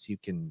offense you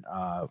can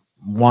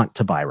want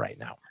to buy right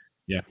now.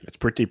 Yeah, it's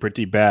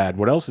pretty bad.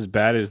 What else is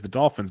bad is the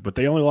Dolphins, but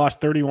they only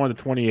lost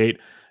 31-28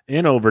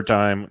 in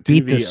overtime.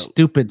 Beat the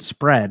stupid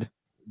spread.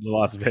 The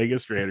Las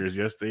Vegas Raiders.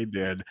 Yes, they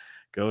did.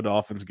 Go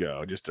Dolphins,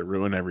 go! Just to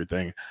ruin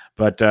everything.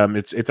 But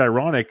it's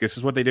ironic. This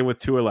is what they did with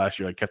Tua last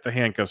year. Like, kept the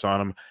handcuffs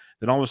on him.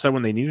 Then all of a sudden,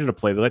 when they needed to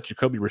play, they let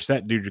Jacoby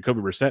Brissett do Jacoby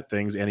Brissett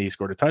things, and he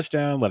scored a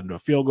touchdown, let him do a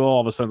field goal.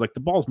 All of a sudden, like,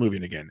 the ball's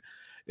moving again.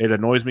 It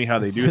annoys me how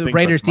they do things. The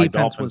Raiders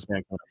defense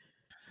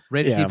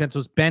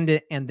was bend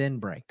it and then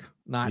break.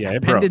 Not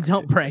bend it,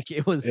 don't break.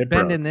 It was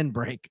bend and then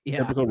break. Yeah,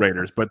 typical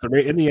Raiders. But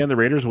in the end, the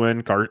Raiders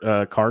win.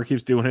 Carr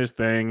keeps doing his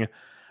thing.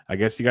 I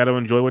guess you got to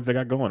enjoy what they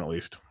got going at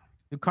least.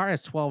 Carr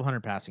has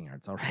 1,200 passing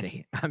yards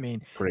already. I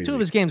mean, crazy. 2 of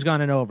his games gone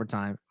in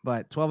overtime,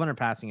 but 1,200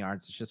 passing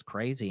yards is just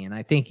crazy. And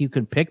I think you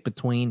could pick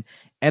between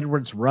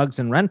Edwards, Ruggs,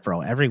 and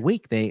Renfro every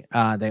week. They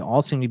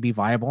all seem to be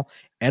viable.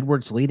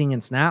 Edwards leading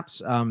in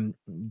snaps,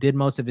 did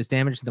most of his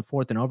damage in the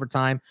 4th in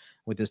overtime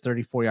with his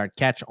 34-yard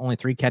catch. Only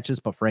 3 catches,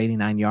 but for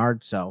 89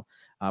 yards. So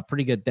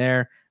pretty good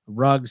there.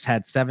 Ruggs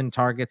had 7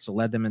 targets, so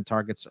led them in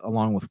targets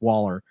along with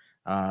Waller.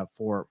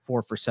 For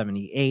 4 for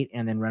 78,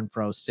 and then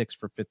Renfro 6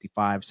 for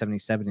 55,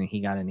 77, and he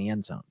got in the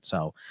end zone.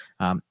 So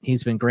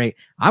he's been great.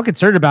 I'm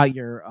concerned about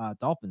your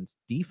Dolphins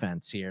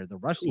defense here, the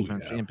rush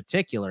defense in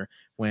particular,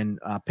 when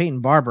Peyton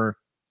Barber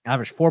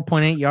averaged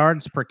 4.8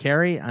 yards per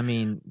carry. I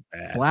mean,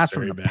 blast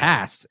from the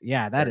past.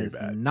 Yeah, that is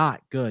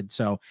not good.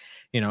 So,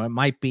 you know, it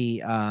might be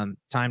time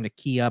to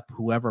key up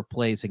whoever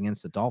plays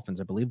against the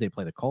Dolphins. I believe they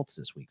play the Colts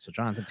this week. So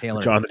Jonathan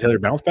Taylor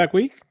bounce back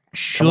week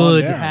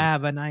should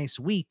have a nice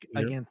week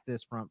against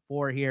this front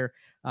 4 here.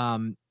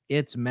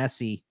 It's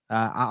messy.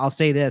 I'll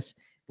say this.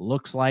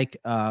 Looks like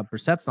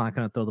Brissett's not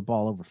going to throw the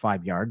ball over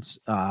 5 yards.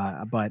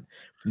 But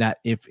that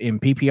if in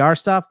PPR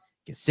stuff,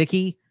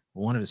 Gesicki,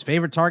 one of his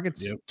favorite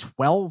targets,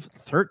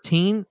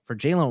 12-13 for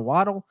Jalen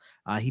Waddle.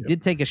 He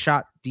did take a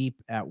shot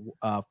deep at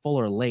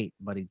Fuller late,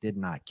 but he did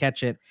not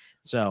catch it.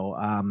 So,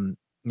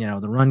 you know,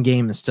 the run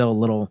game is still a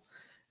little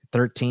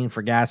 13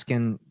 for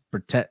Gaskin.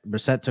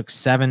 Brissett took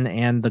 7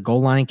 and the goal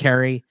line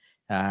carry,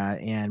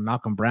 and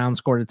Malcolm Brown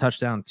scored a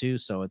touchdown too.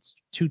 So it's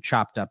too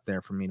chopped up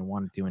there for me to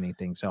want to do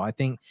anything. So I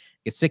think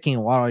it's sticking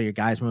a lot of your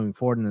guys moving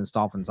forward in this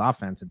Dolphins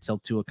offense until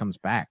Tua comes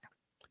back.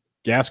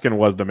 Gaskin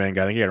was the main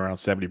guy. I think he had around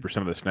 70%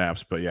 of the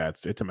snaps, but yeah,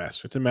 it's a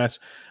mess. It's a mess.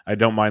 I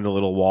don't mind the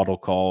little Waddle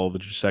call, the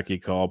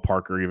Gesicki call,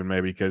 Parker even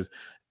maybe, because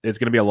it's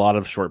going to be a lot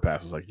of short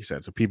passes, like you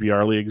said. So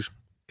PPR leagues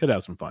could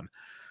have some fun.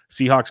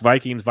 Seahawks,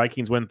 Vikings.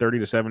 Vikings win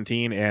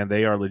 30-17, and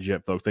they are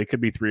legit, folks. They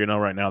could be 3-0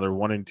 right now. They're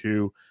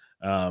 1-2.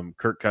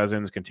 Kirk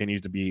Cousins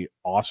continues to be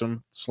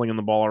awesome, slinging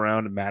the ball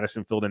around.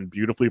 Madison filled in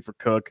beautifully for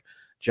Cook.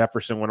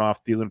 Jefferson went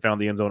off. Thielen found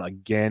the end zone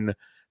again.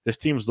 This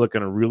team's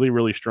looking really,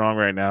 really strong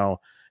right now,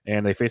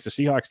 and they face a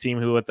Seahawks team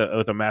who with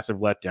a massive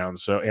letdown.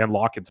 So, and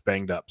Lockett's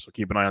banged up, so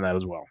keep an eye on that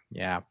as well.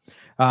 Yeah,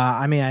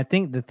 I mean, I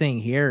think the thing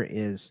here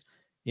is,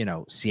 you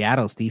know,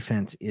 Seattle's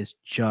defense is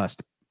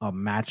just a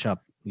matchup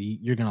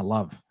you're going to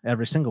love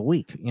every single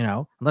week, you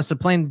know, unless they're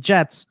playing the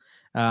Jets.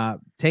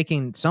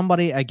 Taking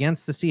somebody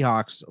against the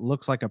Seahawks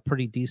looks like a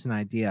pretty decent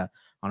idea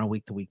on a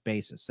week-to-week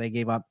basis. They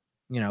gave up,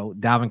 you know,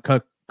 Dalvin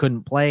Cook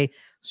couldn't play,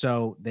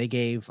 so they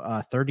gave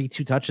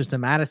 32 touches to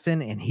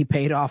Madison, and he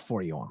paid off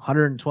for you.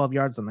 112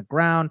 yards on the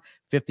ground,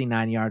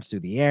 59 yards through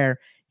the air.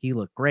 He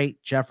looked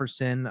great.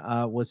 Jefferson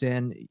was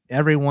in.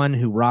 Everyone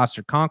who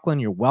rostered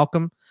Conklin, you're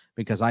welcome,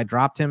 because I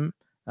dropped him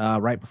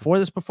right before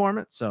this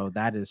performance. So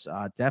that is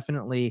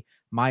definitely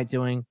my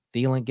doing.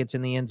 Thielen gets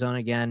in the end zone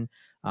again.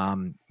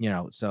 You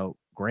know, so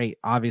great.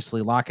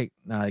 Obviously, Lockett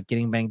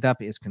getting banged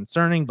up is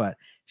concerning, but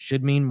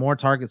should mean more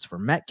targets for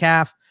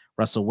Metcalf.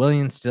 Russell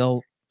Williams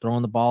still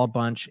throwing the ball a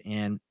bunch,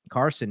 and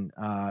Carson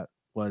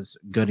was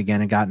good again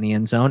and got in the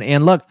end zone.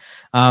 And look,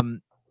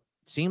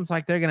 seems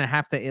like they're going to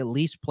have to at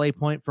least play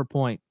point for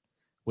point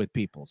with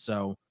people.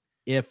 So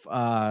if,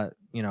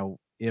 you know,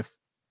 if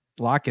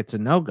Lockett's a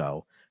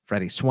no-go,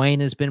 Freddie Swain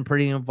has been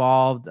pretty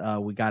involved.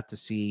 We got to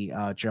see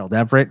Gerald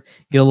Everett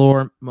get a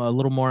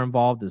little more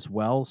involved as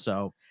well.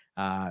 So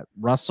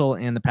Russell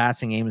and the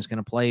passing game is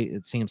going to play,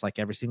 it seems like,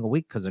 every single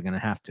week because they're going to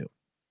have to.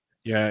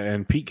 Yeah,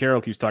 and Pete Carroll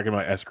keeps talking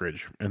about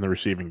Eskridge in the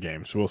receiving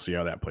game, so we'll see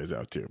how that plays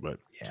out too. But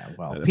yeah,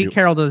 well, Pete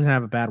Carroll doesn't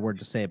have a bad word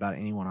to say about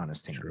anyone on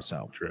his team. True,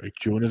 so true.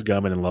 Chewing his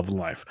gum and loving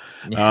life.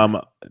 Yeah.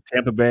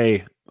 Tampa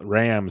Bay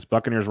Rams,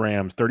 Buccaneers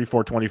Rams,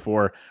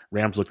 34-24.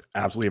 Rams looked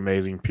absolutely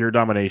amazing. Pure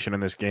domination in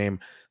this game.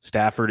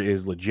 Stafford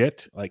is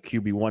legit, like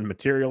QB1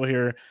 material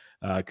here.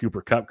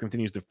 Cooper Kupp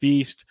continues to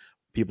feast.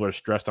 People are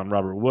stressed on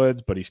Robert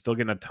Woods, but he's still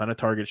getting a ton of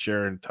target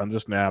share and tons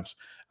of snaps.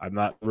 I'm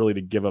not really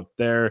to give up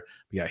there.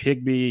 We got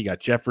Higbee, you got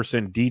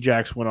Jefferson,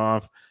 Djax went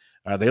off.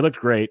 They looked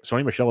great.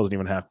 Sony Michel wasn't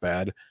even half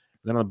bad. And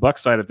then on the Bucs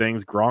side of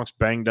things, Gronk's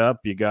banged up.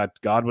 You got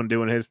Godwin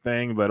doing his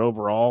thing, but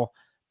overall,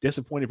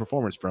 disappointing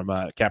performance from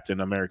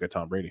Captain America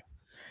Tom Brady.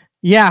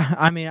 Yeah,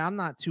 I mean, I'm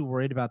not too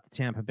worried about the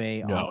Tampa Bay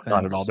offense.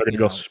 Not at all. They're going to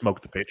go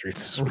smoke the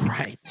Patriots.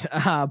 Right.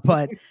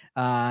 But,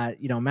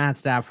 Matt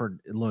Stafford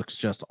looks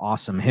just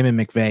awesome. Him and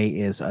McVay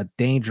is a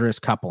dangerous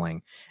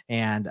coupling.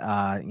 And,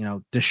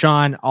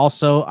 Deshaun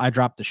also, I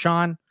dropped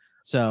Deshaun,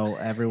 so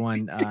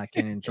everyone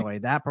can enjoy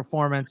that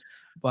performance.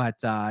 But,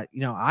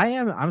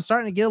 I'm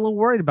starting to get a little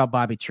worried about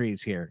Bobby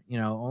Trees here.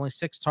 Only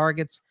 6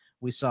 targets.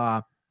 We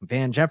saw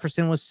Van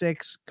Jefferson with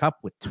 6, Kupp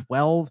with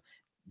 12.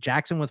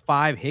 Jackson with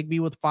 5, Higbee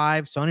with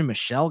 5, Sony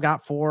Michel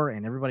got 4,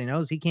 and everybody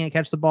knows he can't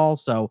catch the ball.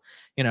 So,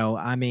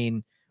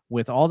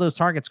 with all those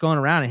targets going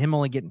around and him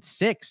only getting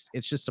 6,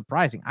 it's just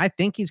surprising. I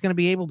think he's going to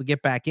be able to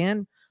get back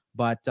in,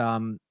 but,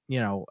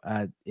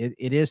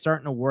 it is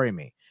starting to worry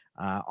me.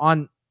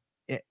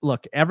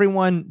 Look,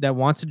 everyone that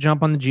wants to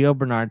jump on the Gio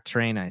Bernard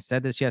train, I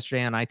said this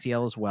yesterday on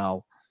ITL as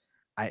well.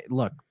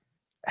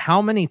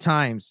 How many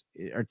times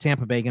are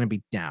Tampa Bay going to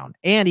be down?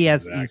 And he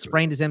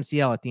sprained his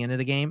MCL at the end of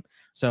the game.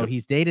 So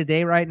he's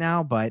day-to-day right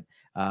now, but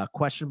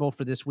questionable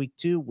for this week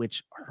too,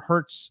 which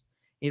hurts.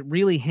 It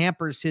really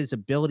hampers his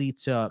ability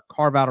to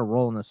carve out a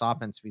role in this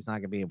offense if he's not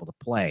going to be able to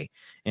play.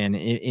 And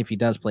if he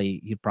does play,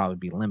 he'd probably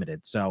be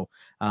limited. So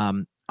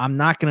I'm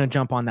not going to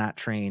jump on that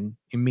train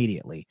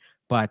immediately.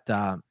 But,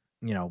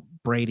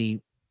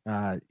 Brady,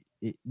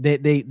 they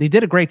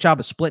did a great job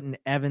of splitting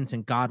Evans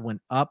and Godwin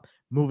up,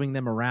 moving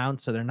them around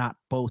so they're not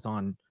both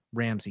on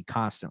Ramsey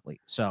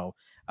constantly. So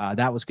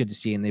that was good to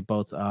see, and they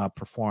both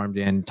performed.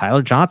 And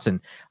Tyler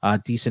Johnson,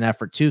 decent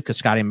effort too, because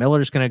Scotty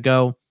Miller is going to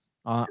go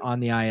on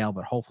the IL,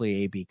 but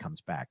hopefully AB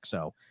comes back.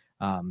 So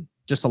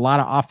just a lot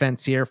of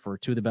offense here for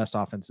 2 of the best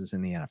offenses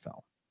in the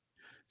NFL.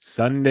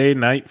 Sunday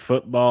night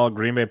football,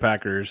 Green Bay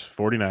Packers,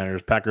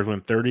 49ers. Packers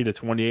win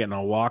 30-28 and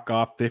a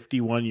walk-off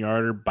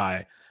 51-yarder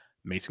by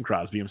Mason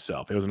Crosby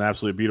himself. It was an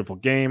absolutely beautiful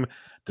game.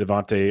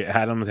 Devontae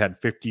Adams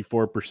had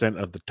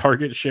 54% of the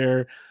target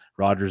share.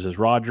 Rodgers is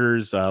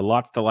Rodgers.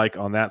 Lots to like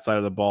on that side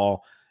of the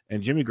ball.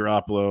 And Jimmy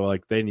Garoppolo,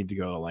 they need to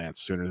go to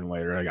Lance sooner than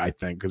later, I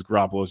think, because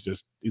Garoppolo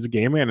is he's a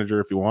game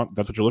manager if you want.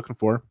 That's what you're looking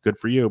for. Good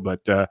for you.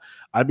 But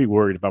I'd be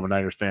worried if I'm a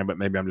Niners fan, but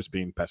maybe I'm just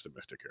being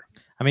pessimistic here.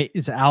 I mean,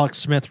 is Alex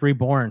Smith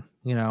reborn,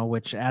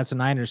 which as a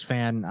Niners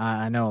fan,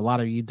 I know a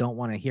lot of you don't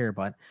want to hear,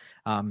 but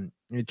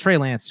Trey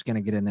Lance is going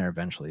to get in there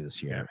eventually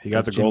this year. Yeah, he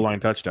got the goal line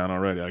touchdown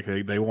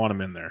already. They want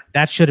him in there.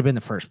 That should have been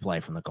the first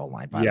play from the goal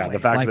line, by the way. The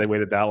fact that they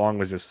waited that long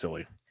was just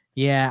silly.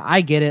 Yeah,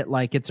 I get it.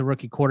 It's a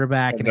rookie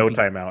quarterback. And no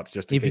timeouts.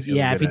 Just if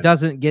he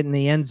doesn't get in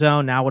the end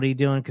zone, now what are you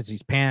doing? Because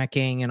he's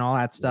panicking and all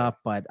that stuff.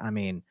 But I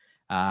mean,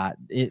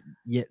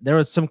 there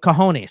was some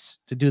cojones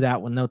to do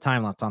that with no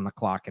time left on the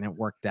clock, and it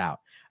worked out.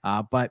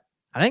 But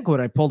I think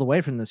what I pulled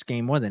away from this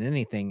game more than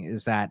anything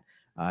is that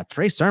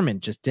Trey Sermon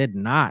just did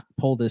not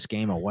pull this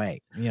game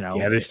away. He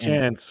had his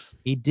chance.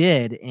 He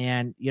did,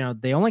 and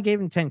they only gave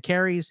him 10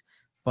 carries,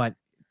 but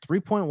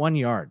 3.1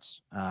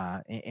 yards.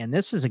 And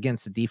this is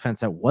against a defense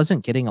that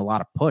wasn't getting a lot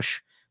of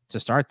push to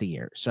start the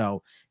year.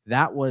 So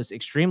that was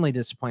extremely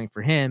disappointing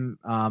for him.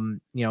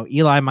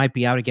 Eli might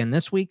be out again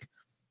this week.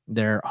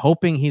 They're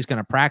hoping he's going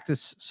to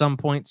practice some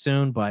point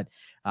soon, but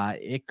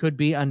it could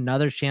be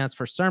another chance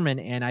for Sermon,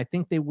 and I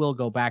think they will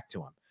go back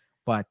to him.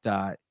 But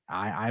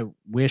I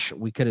wish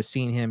we could have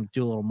seen him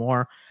do a little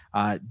more.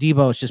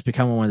 Debo is just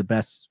becoming one of the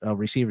best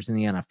receivers in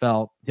the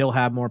NFL. He'll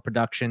have more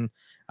production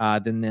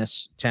than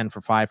this, 10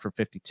 for 5 for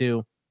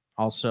 52.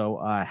 Also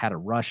had a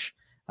rush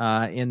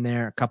in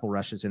there, a couple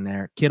rushes in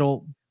there.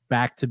 Kittle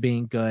back to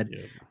being good.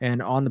 Yeah.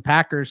 And on the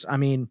Packers, I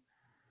mean,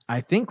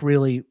 I think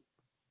really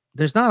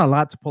there's not a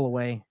lot to pull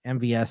away.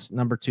 MVS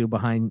number 2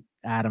 behind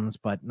Adams,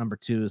 but number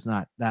 2 is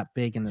not that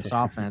big in this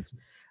offense.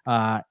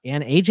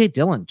 And AJ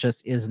Dillon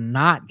just is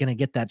not going to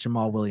get that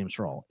Jamal Williams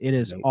role. It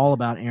is all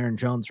about Aaron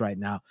Jones right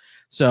now.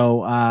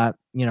 So,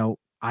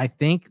 I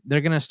think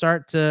they're going to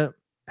start to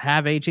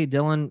have AJ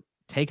Dillon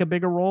take a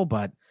bigger role,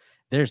 but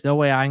there's no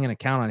way I'm going to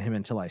count on him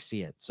until I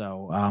see it.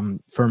 So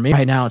for me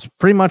right now, it's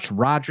pretty much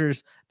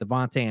Rodgers,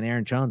 Devontae, and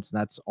Aaron Jones.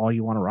 That's all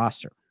you want to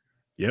roster.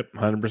 Yep,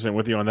 100%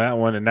 with you on that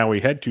one. And now we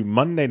head to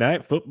Monday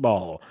Night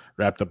Football.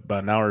 Wrapped up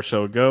about an hour or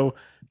so ago.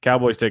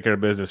 Cowboys take care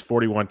of business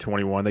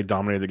 41-21. They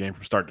dominated the game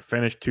from start to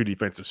finish. 2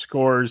 defensive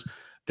scores.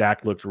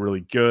 Dak looked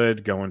really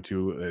good, going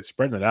to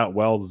spreading it out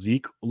well.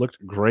 Zeke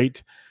looked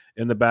great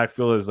in the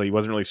backfield as he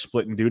wasn't really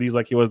splitting duties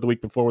like he was the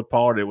week before with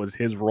Pollard. It was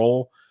his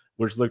role,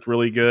 which looked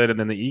really good. And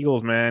then the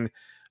Eagles, man,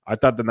 I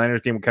thought the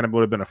Niners game kind of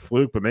would have been a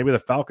fluke, but maybe the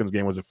Falcons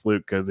game was a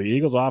fluke because the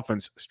Eagles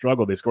offense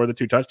struggled. They scored the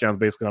 2 touchdowns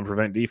basically on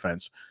prevent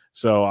defense.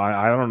 So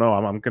I don't know.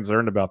 I'm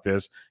concerned about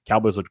this.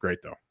 Cowboys looked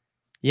great, though.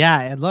 Yeah,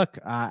 and look,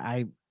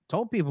 I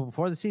told people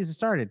before the season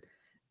started,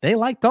 they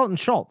like Dalton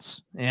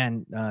Schultz,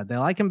 and they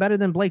like him better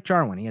than Blake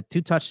Jarwin. He had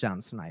 2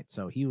 touchdowns tonight,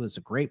 so he was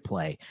a great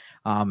play.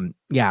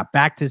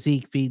 Back to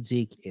Zeke, feed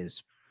Zeke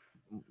is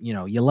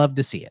you love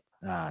to see it.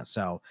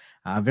 So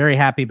I'm very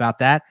happy about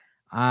that.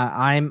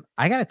 I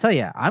got to tell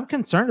you, I'm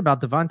concerned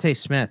about Devontae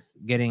Smith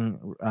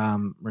getting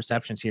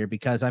receptions here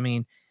because, I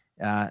mean,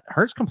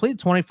 Hurts completed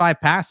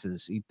 25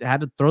 passes. He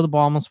had to throw the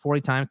ball almost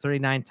 40 times,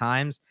 39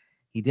 times.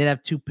 He did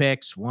have 2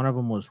 picks. One of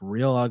them was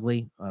real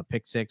ugly,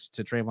 pick 6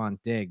 to Trayvon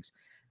Diggs.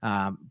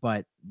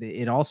 But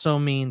it also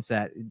means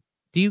that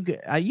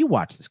you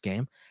watch this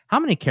game. How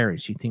many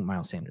carries do you think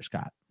Miles Sanders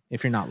got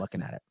if you're not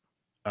looking at it?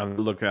 I'm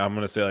going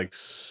to say like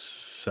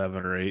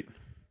 7 or 8.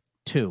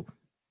 2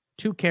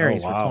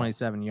 carries for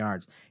 27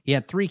 yards. He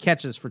had 3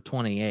 catches for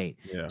 28.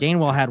 Yeah.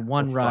 Gainwell had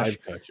 1 rush.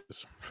 5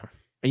 touches.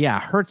 Yeah,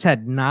 Hurts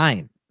had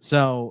 9.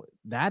 So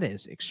that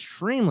is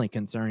extremely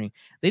concerning.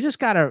 They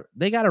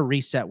gotta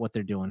reset what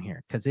they're doing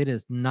here because it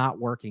is not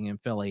working in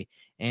Philly.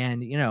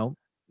 And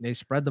they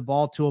spread the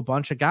ball to a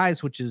bunch of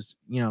guys, which is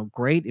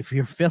great if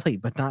you're Philly,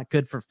 but not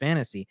good for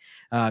fantasy.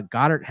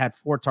 Goddard had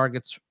 4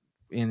 targets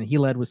and he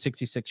led with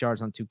 66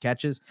 yards on 2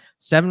 catches,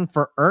 7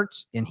 for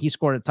Ertz, and he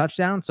scored a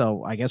touchdown.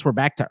 So I guess we're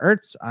back to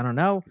Ertz. I don't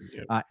know.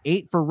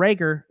 8 for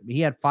Rager. He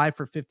had 5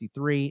 for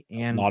 53.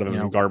 And a lot of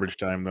it was garbage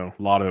time, though.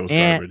 A lot of it was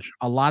garbage.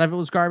 A lot of it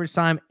was garbage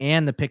time,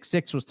 and the pick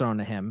 6 was thrown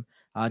to him.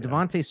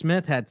 Devontae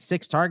Smith had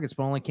 6 targets,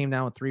 but only came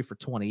down with 3 for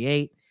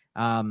 28.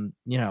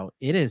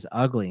 It is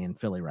ugly in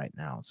Philly right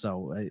now.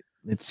 So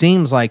it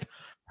seems like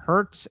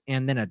Hurts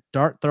and then a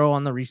dart throw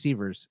on the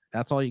receivers.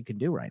 That's all you can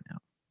do right now.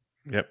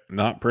 Yep,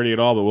 not pretty at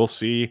all, but we'll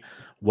see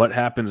what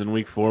happens in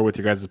week 4 with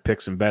your guys'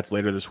 picks and bets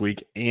later this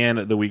week and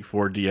the week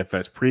 4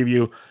 DFS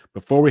preview.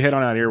 Before we head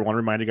on out here, I want to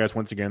remind you guys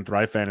once again,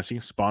 Thrive Fantasy,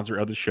 sponsor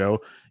of the show.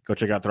 Go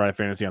check out Thrive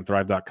Fantasy on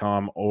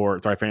thrive.com or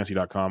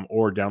thrivefantasy.com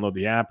or download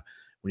the app.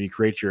 When you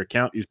create your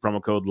account, use promo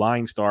code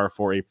LineStar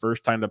for a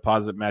first-time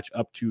deposit match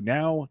up to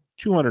now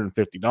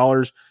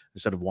 $250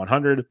 instead of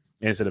 $100. And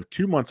instead of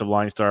 2 months of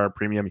LineStar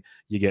Premium,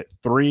 you get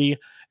 3.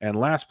 And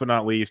last but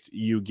not least,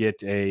 you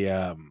get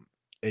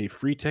a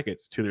free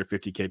ticket to their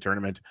 50K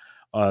tournament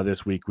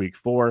this week, week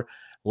 4.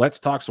 Let's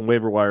talk some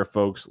waiver wire,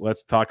 folks.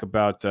 Let's talk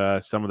about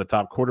some of the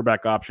top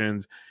quarterback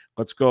options.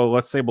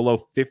 Let's say below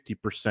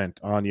 50%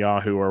 on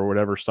Yahoo or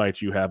whatever sites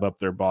you have up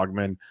there,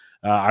 Bogman.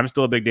 I'm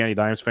still a big Danny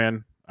Dimes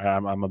fan.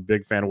 I'm a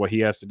big fan of what he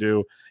has to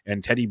do.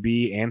 And Teddy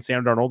B and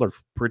Sam Darnold are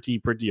pretty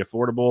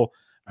affordable.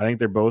 I think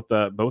they're both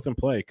in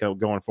play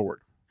going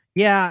forward.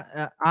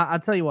 Yeah, I'll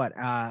tell you what.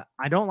 I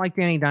don't like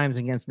Danny Dimes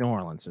against New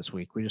Orleans this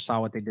week. We just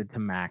saw what they did to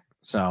Mac,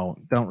 so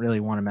don't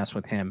really want to mess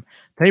with him.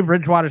 Teddy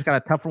Bridgewater's got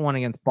a tougher one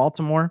against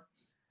Baltimore.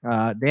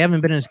 They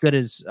haven't been as good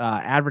as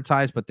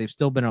advertised, but they've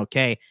still been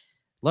okay.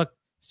 Look,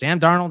 Sam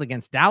Darnold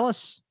against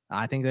Dallas.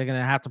 I think they're going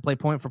to have to play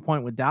point for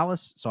point with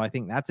Dallas, so I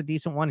think that's a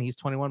decent one. He's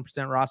 21%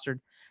 rostered.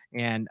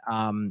 And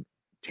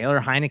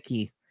Taylor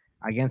Heineke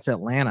against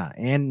Atlanta,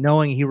 and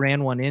knowing he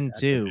ran one in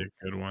too,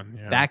 good one.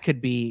 Yeah. That could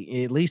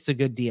be at least a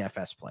good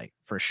DFS play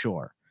for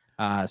sure.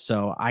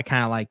 So I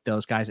kind of like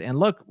those guys. And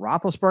look,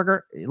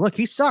 Roethlisberger,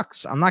 he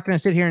sucks. I'm not going to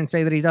sit here and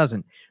say that he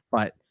doesn't,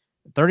 but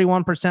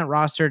 31%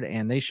 rostered,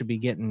 and they should be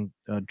getting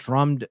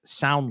drummed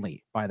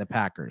soundly by the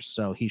Packers.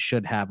 So he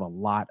should have a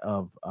lot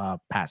of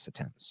pass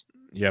attempts.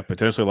 Yeah,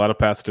 potentially a lot of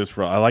pass attempts.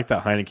 I like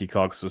that Heineke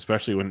call, because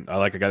especially when I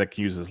like a guy that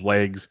can use his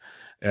legs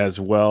as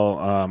well.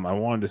 I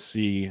wanted to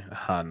see.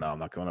 No, I'm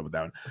not going up with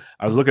that one.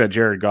 I was looking at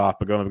Jared Goff,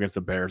 but going up against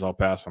the Bears, I'll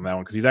pass on that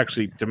one because he's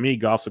actually, to me,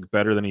 Goff's look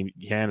better than he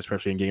can,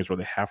 especially in games where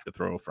they have to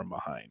throw from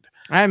behind.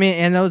 I mean,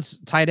 and those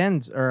tight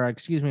ends, or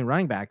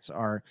running backs,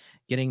 are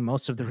getting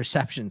most of the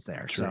receptions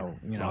there. True. So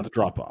the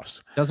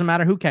drop-offs. Doesn't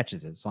matter who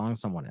catches it, as long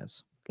as someone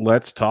is.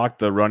 Let's talk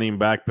the running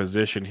back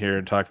position here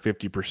and talk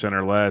 50%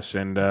 or less.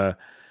 And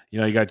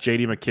you got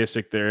J.D.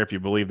 McKissick there if you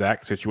believe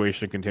that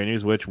situation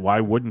continues, which why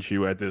wouldn't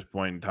you at this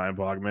point in time,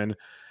 Bogman?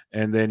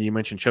 And then you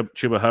mentioned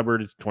Chuba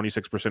Hubbard is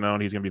 26%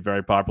 owned. He's going to be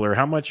very popular.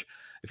 How much,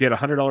 if you had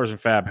 $100 in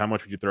fab, how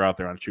much would you throw out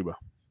there on Chuba?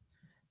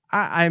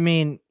 I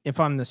mean, if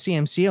I'm the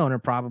CMC owner,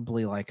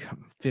 probably like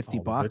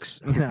 $50,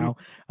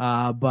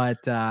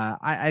 but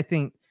I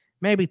think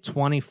maybe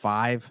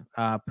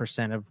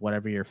 25% of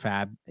whatever your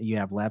fab you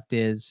have left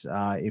is,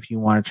 if you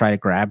want to try to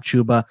grab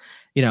Chuba.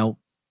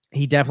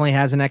 He definitely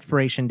has an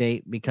expiration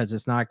date because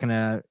it's not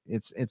gonna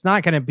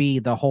be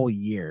the whole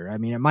year. I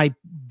mean, it might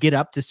get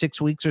up to 6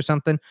 weeks or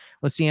something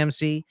with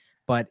CMC,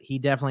 but he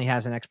definitely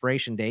has an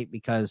expiration date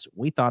because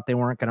we thought they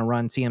weren't going to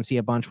run CMC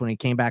a bunch when he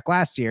came back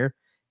last year,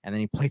 and then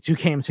he played 2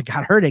 games and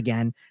got hurt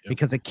again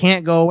because it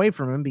can't go away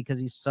from him because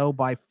he's so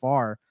by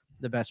far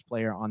the best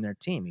player on their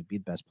team. He'd be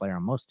the best player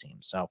on most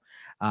teams. So,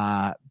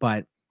 I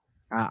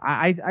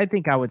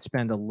think I would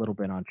spend a little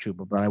bit on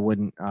Chuba, but I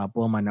wouldn't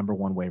blow my number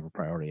 1 waiver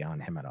priority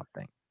on him, I don't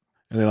think.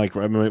 And then,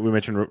 we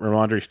mentioned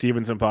Ramondre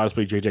Stevenson,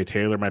 possibly J.J.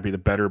 Taylor might be the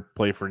better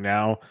play for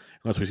now,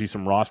 unless we see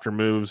some roster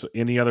moves.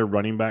 Any other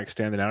running back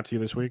standing out to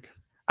you this week?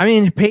 I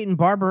mean, Peyton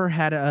Barber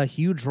had a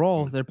huge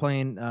role. They're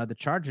playing the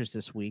Chargers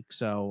this week,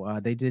 so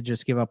they did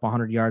just give up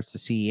 100 yards to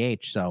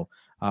CEH, so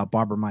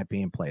Barber might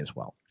be in play as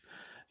well.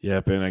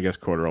 Yep, and I guess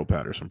Cordero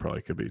Patterson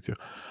probably could be too.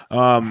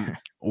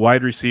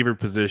 Wide receiver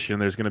position,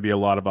 there's going to be a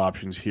lot of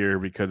options here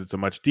because it's a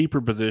much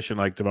deeper position,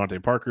 like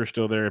Devontae Parker is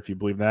still there, if you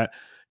believe that.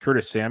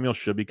 Curtis Samuel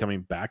should be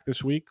coming back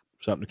this week.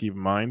 Something to keep in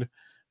mind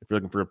if you're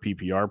looking for a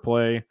PPR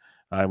play.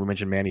 We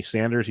mentioned Manny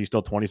Sanders. He's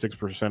still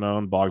 26%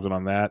 owned. Bogman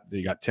on that.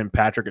 You got Tim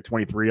Patrick at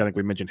 23. I think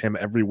we mentioned him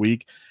every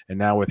week. And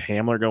now with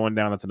Hamler going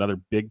down, that's another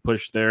big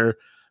push there.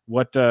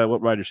 What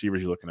wide receivers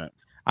are you looking at?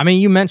 I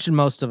mean, you mentioned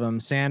most of them,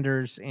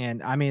 Sanders,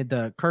 and I mean,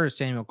 the Curtis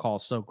Samuel call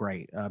is so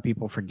great.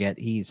 People forget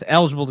he's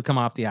eligible to come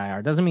off the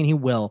IR. Doesn't mean he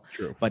will,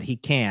 True, but he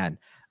can.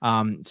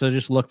 So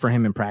just look for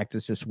him in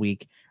practice this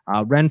week.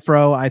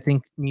 Renfro, I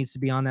think, needs to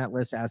be on that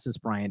list, as is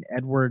Brian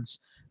Edwards.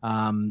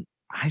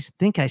 I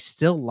think I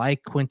still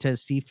like Quintez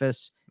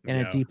Cephas in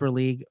a deeper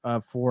league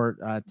for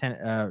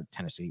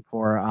Tennessee,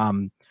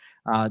 for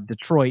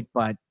Detroit,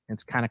 but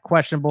it's kind of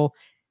questionable.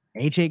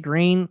 AJ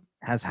Green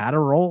has had a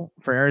role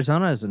for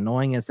Arizona, as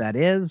annoying as that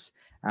is.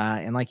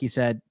 And like you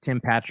said, Tim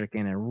Patrick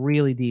in a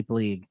really deep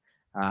league.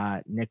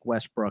 Nick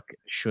Westbrook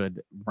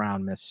should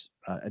Brown miss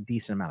a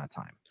decent amount of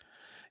time.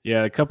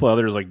 Yeah, a couple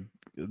others like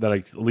that I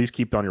at least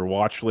keep on your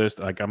watch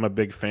list. Like I'm a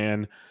big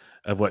fan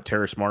of what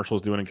Terrace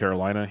Marshall's doing in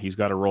Carolina. He's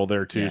got a role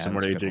there too,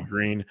 similar to AJ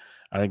Green.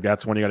 I think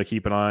that's one you got to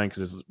keep an eye on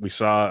because we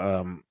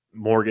saw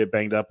Moore get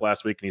banged up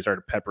last week and he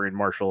started peppering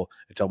Marshall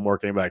until Moore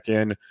came back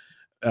in.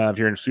 If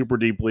you're in super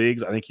deep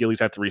leagues, I think you at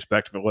least have to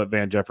respect what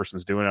Van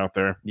Jefferson's doing out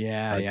there.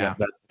 Yeah.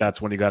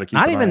 That's when you got to keep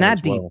not an even eye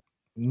that deep.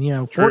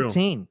 Well.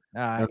 14.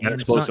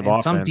 Explosive and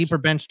offense. some deeper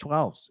bench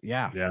 12s.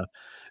 Yeah. And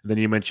then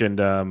you mentioned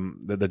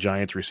the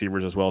Giants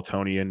receivers as well.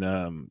 Tony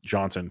and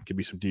Johnson could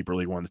be some deeper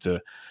league ones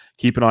to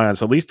keep an eye on.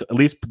 So at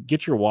least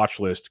get your watch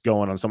list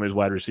going on some of these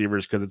wide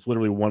receivers because it's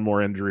literally one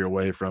more injury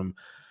away from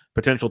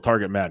potential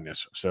target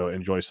madness. So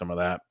enjoy some of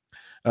that.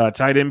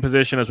 Tight end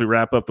position as we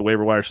wrap up the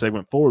waiver wire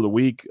segment for the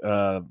week,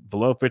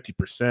 below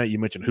 50%. You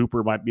mentioned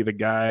Hooper might be the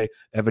guy.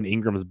 Evan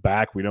Ingram's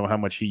back. We know how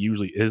much he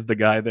usually is the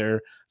guy there.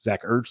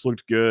 Zach Ertz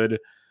looked good.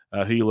 Who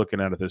are you looking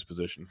at this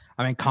position?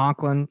 I mean,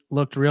 Conklin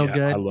looked real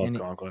good. I love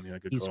Conklin. Yeah,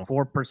 good he's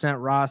call. 4%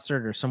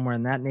 rostered or somewhere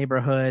in that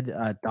neighborhood.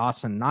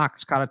 Dawson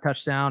Knox caught a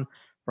touchdown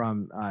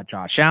from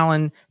Josh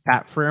Allen.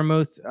 Pat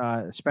Freiermuth,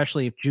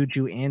 especially if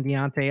Juju and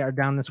Deontay are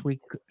down this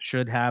week,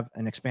 should have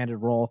an expanded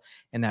role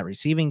in that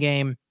receiving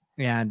game.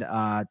 And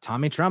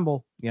Tommy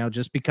Tremble,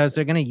 just because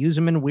they're going to use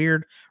him in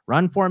weird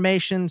run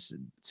formations,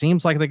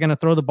 seems like they're going to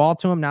throw the ball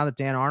to him now that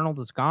Dan Arnold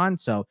is gone.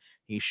 So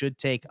he should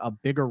take a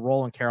bigger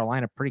role in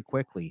Carolina pretty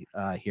quickly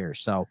here.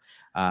 So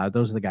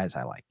those are the guys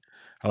I like.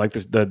 I like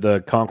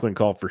the Conklin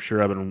call for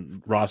sure. I've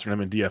been rostering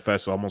him in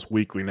DFS almost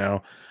weekly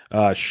now.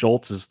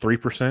 Schultz is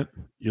 3%.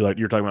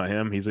 You're talking about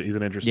him. He's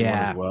an interesting one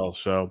as well.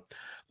 So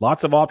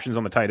lots of options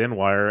on the tight end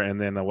wire,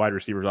 and then the wide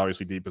receivers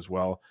obviously deep as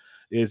well.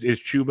 Is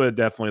Chuba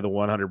definitely the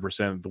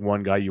 100% the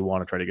one guy you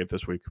want to try to get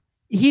this week?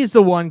 He's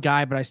the one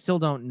guy, but I still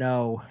don't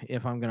know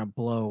if I'm going to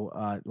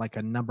blow like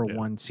a number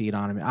one seed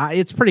on him.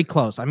 It's pretty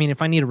close. I mean,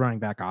 if I need a running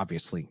back,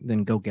 obviously,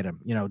 then go get him.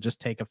 Just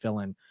take a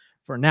fill in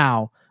for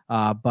now.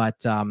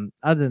 But other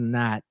than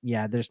that,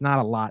 there's not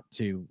a lot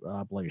to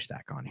blow your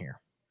stack on here.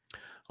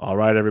 All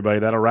right, everybody.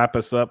 That'll wrap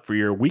us up for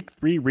your week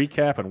 3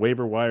 recap and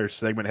waiver wire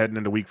segment heading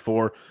into week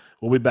 4.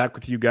 We'll be back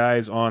with you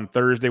guys on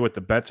Thursday with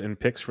the bets and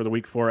picks for the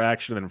week 4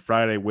 action, and then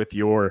Friday with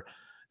your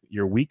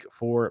week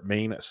 4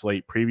 main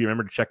slate preview.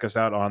 Remember to check us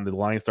out on the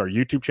LineStar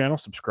YouTube channel.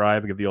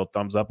 Subscribe, give the old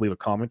thumbs up, leave a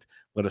comment.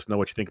 Let us know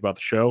what you think about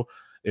the show.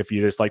 If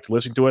you just like to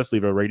listen to us,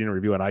 leave a rating and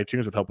review on iTunes.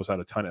 It would help us out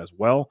a ton as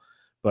well.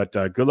 But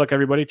good luck,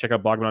 everybody. Check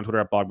out Bogman on Twitter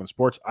at Bogman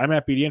Sports. I'm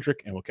at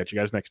BDentrick, and we'll catch you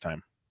guys next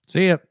time.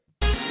 See ya.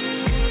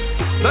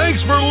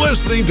 Thanks for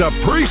listening to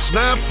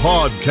Pre-Snap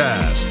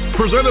Podcast,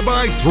 presented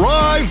by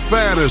Thrive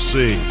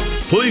Fantasy.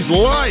 Please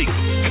like,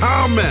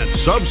 comment,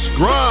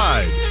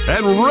 subscribe,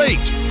 and rate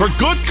for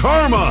good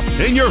karma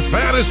in your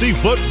fantasy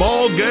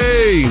football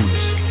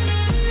games.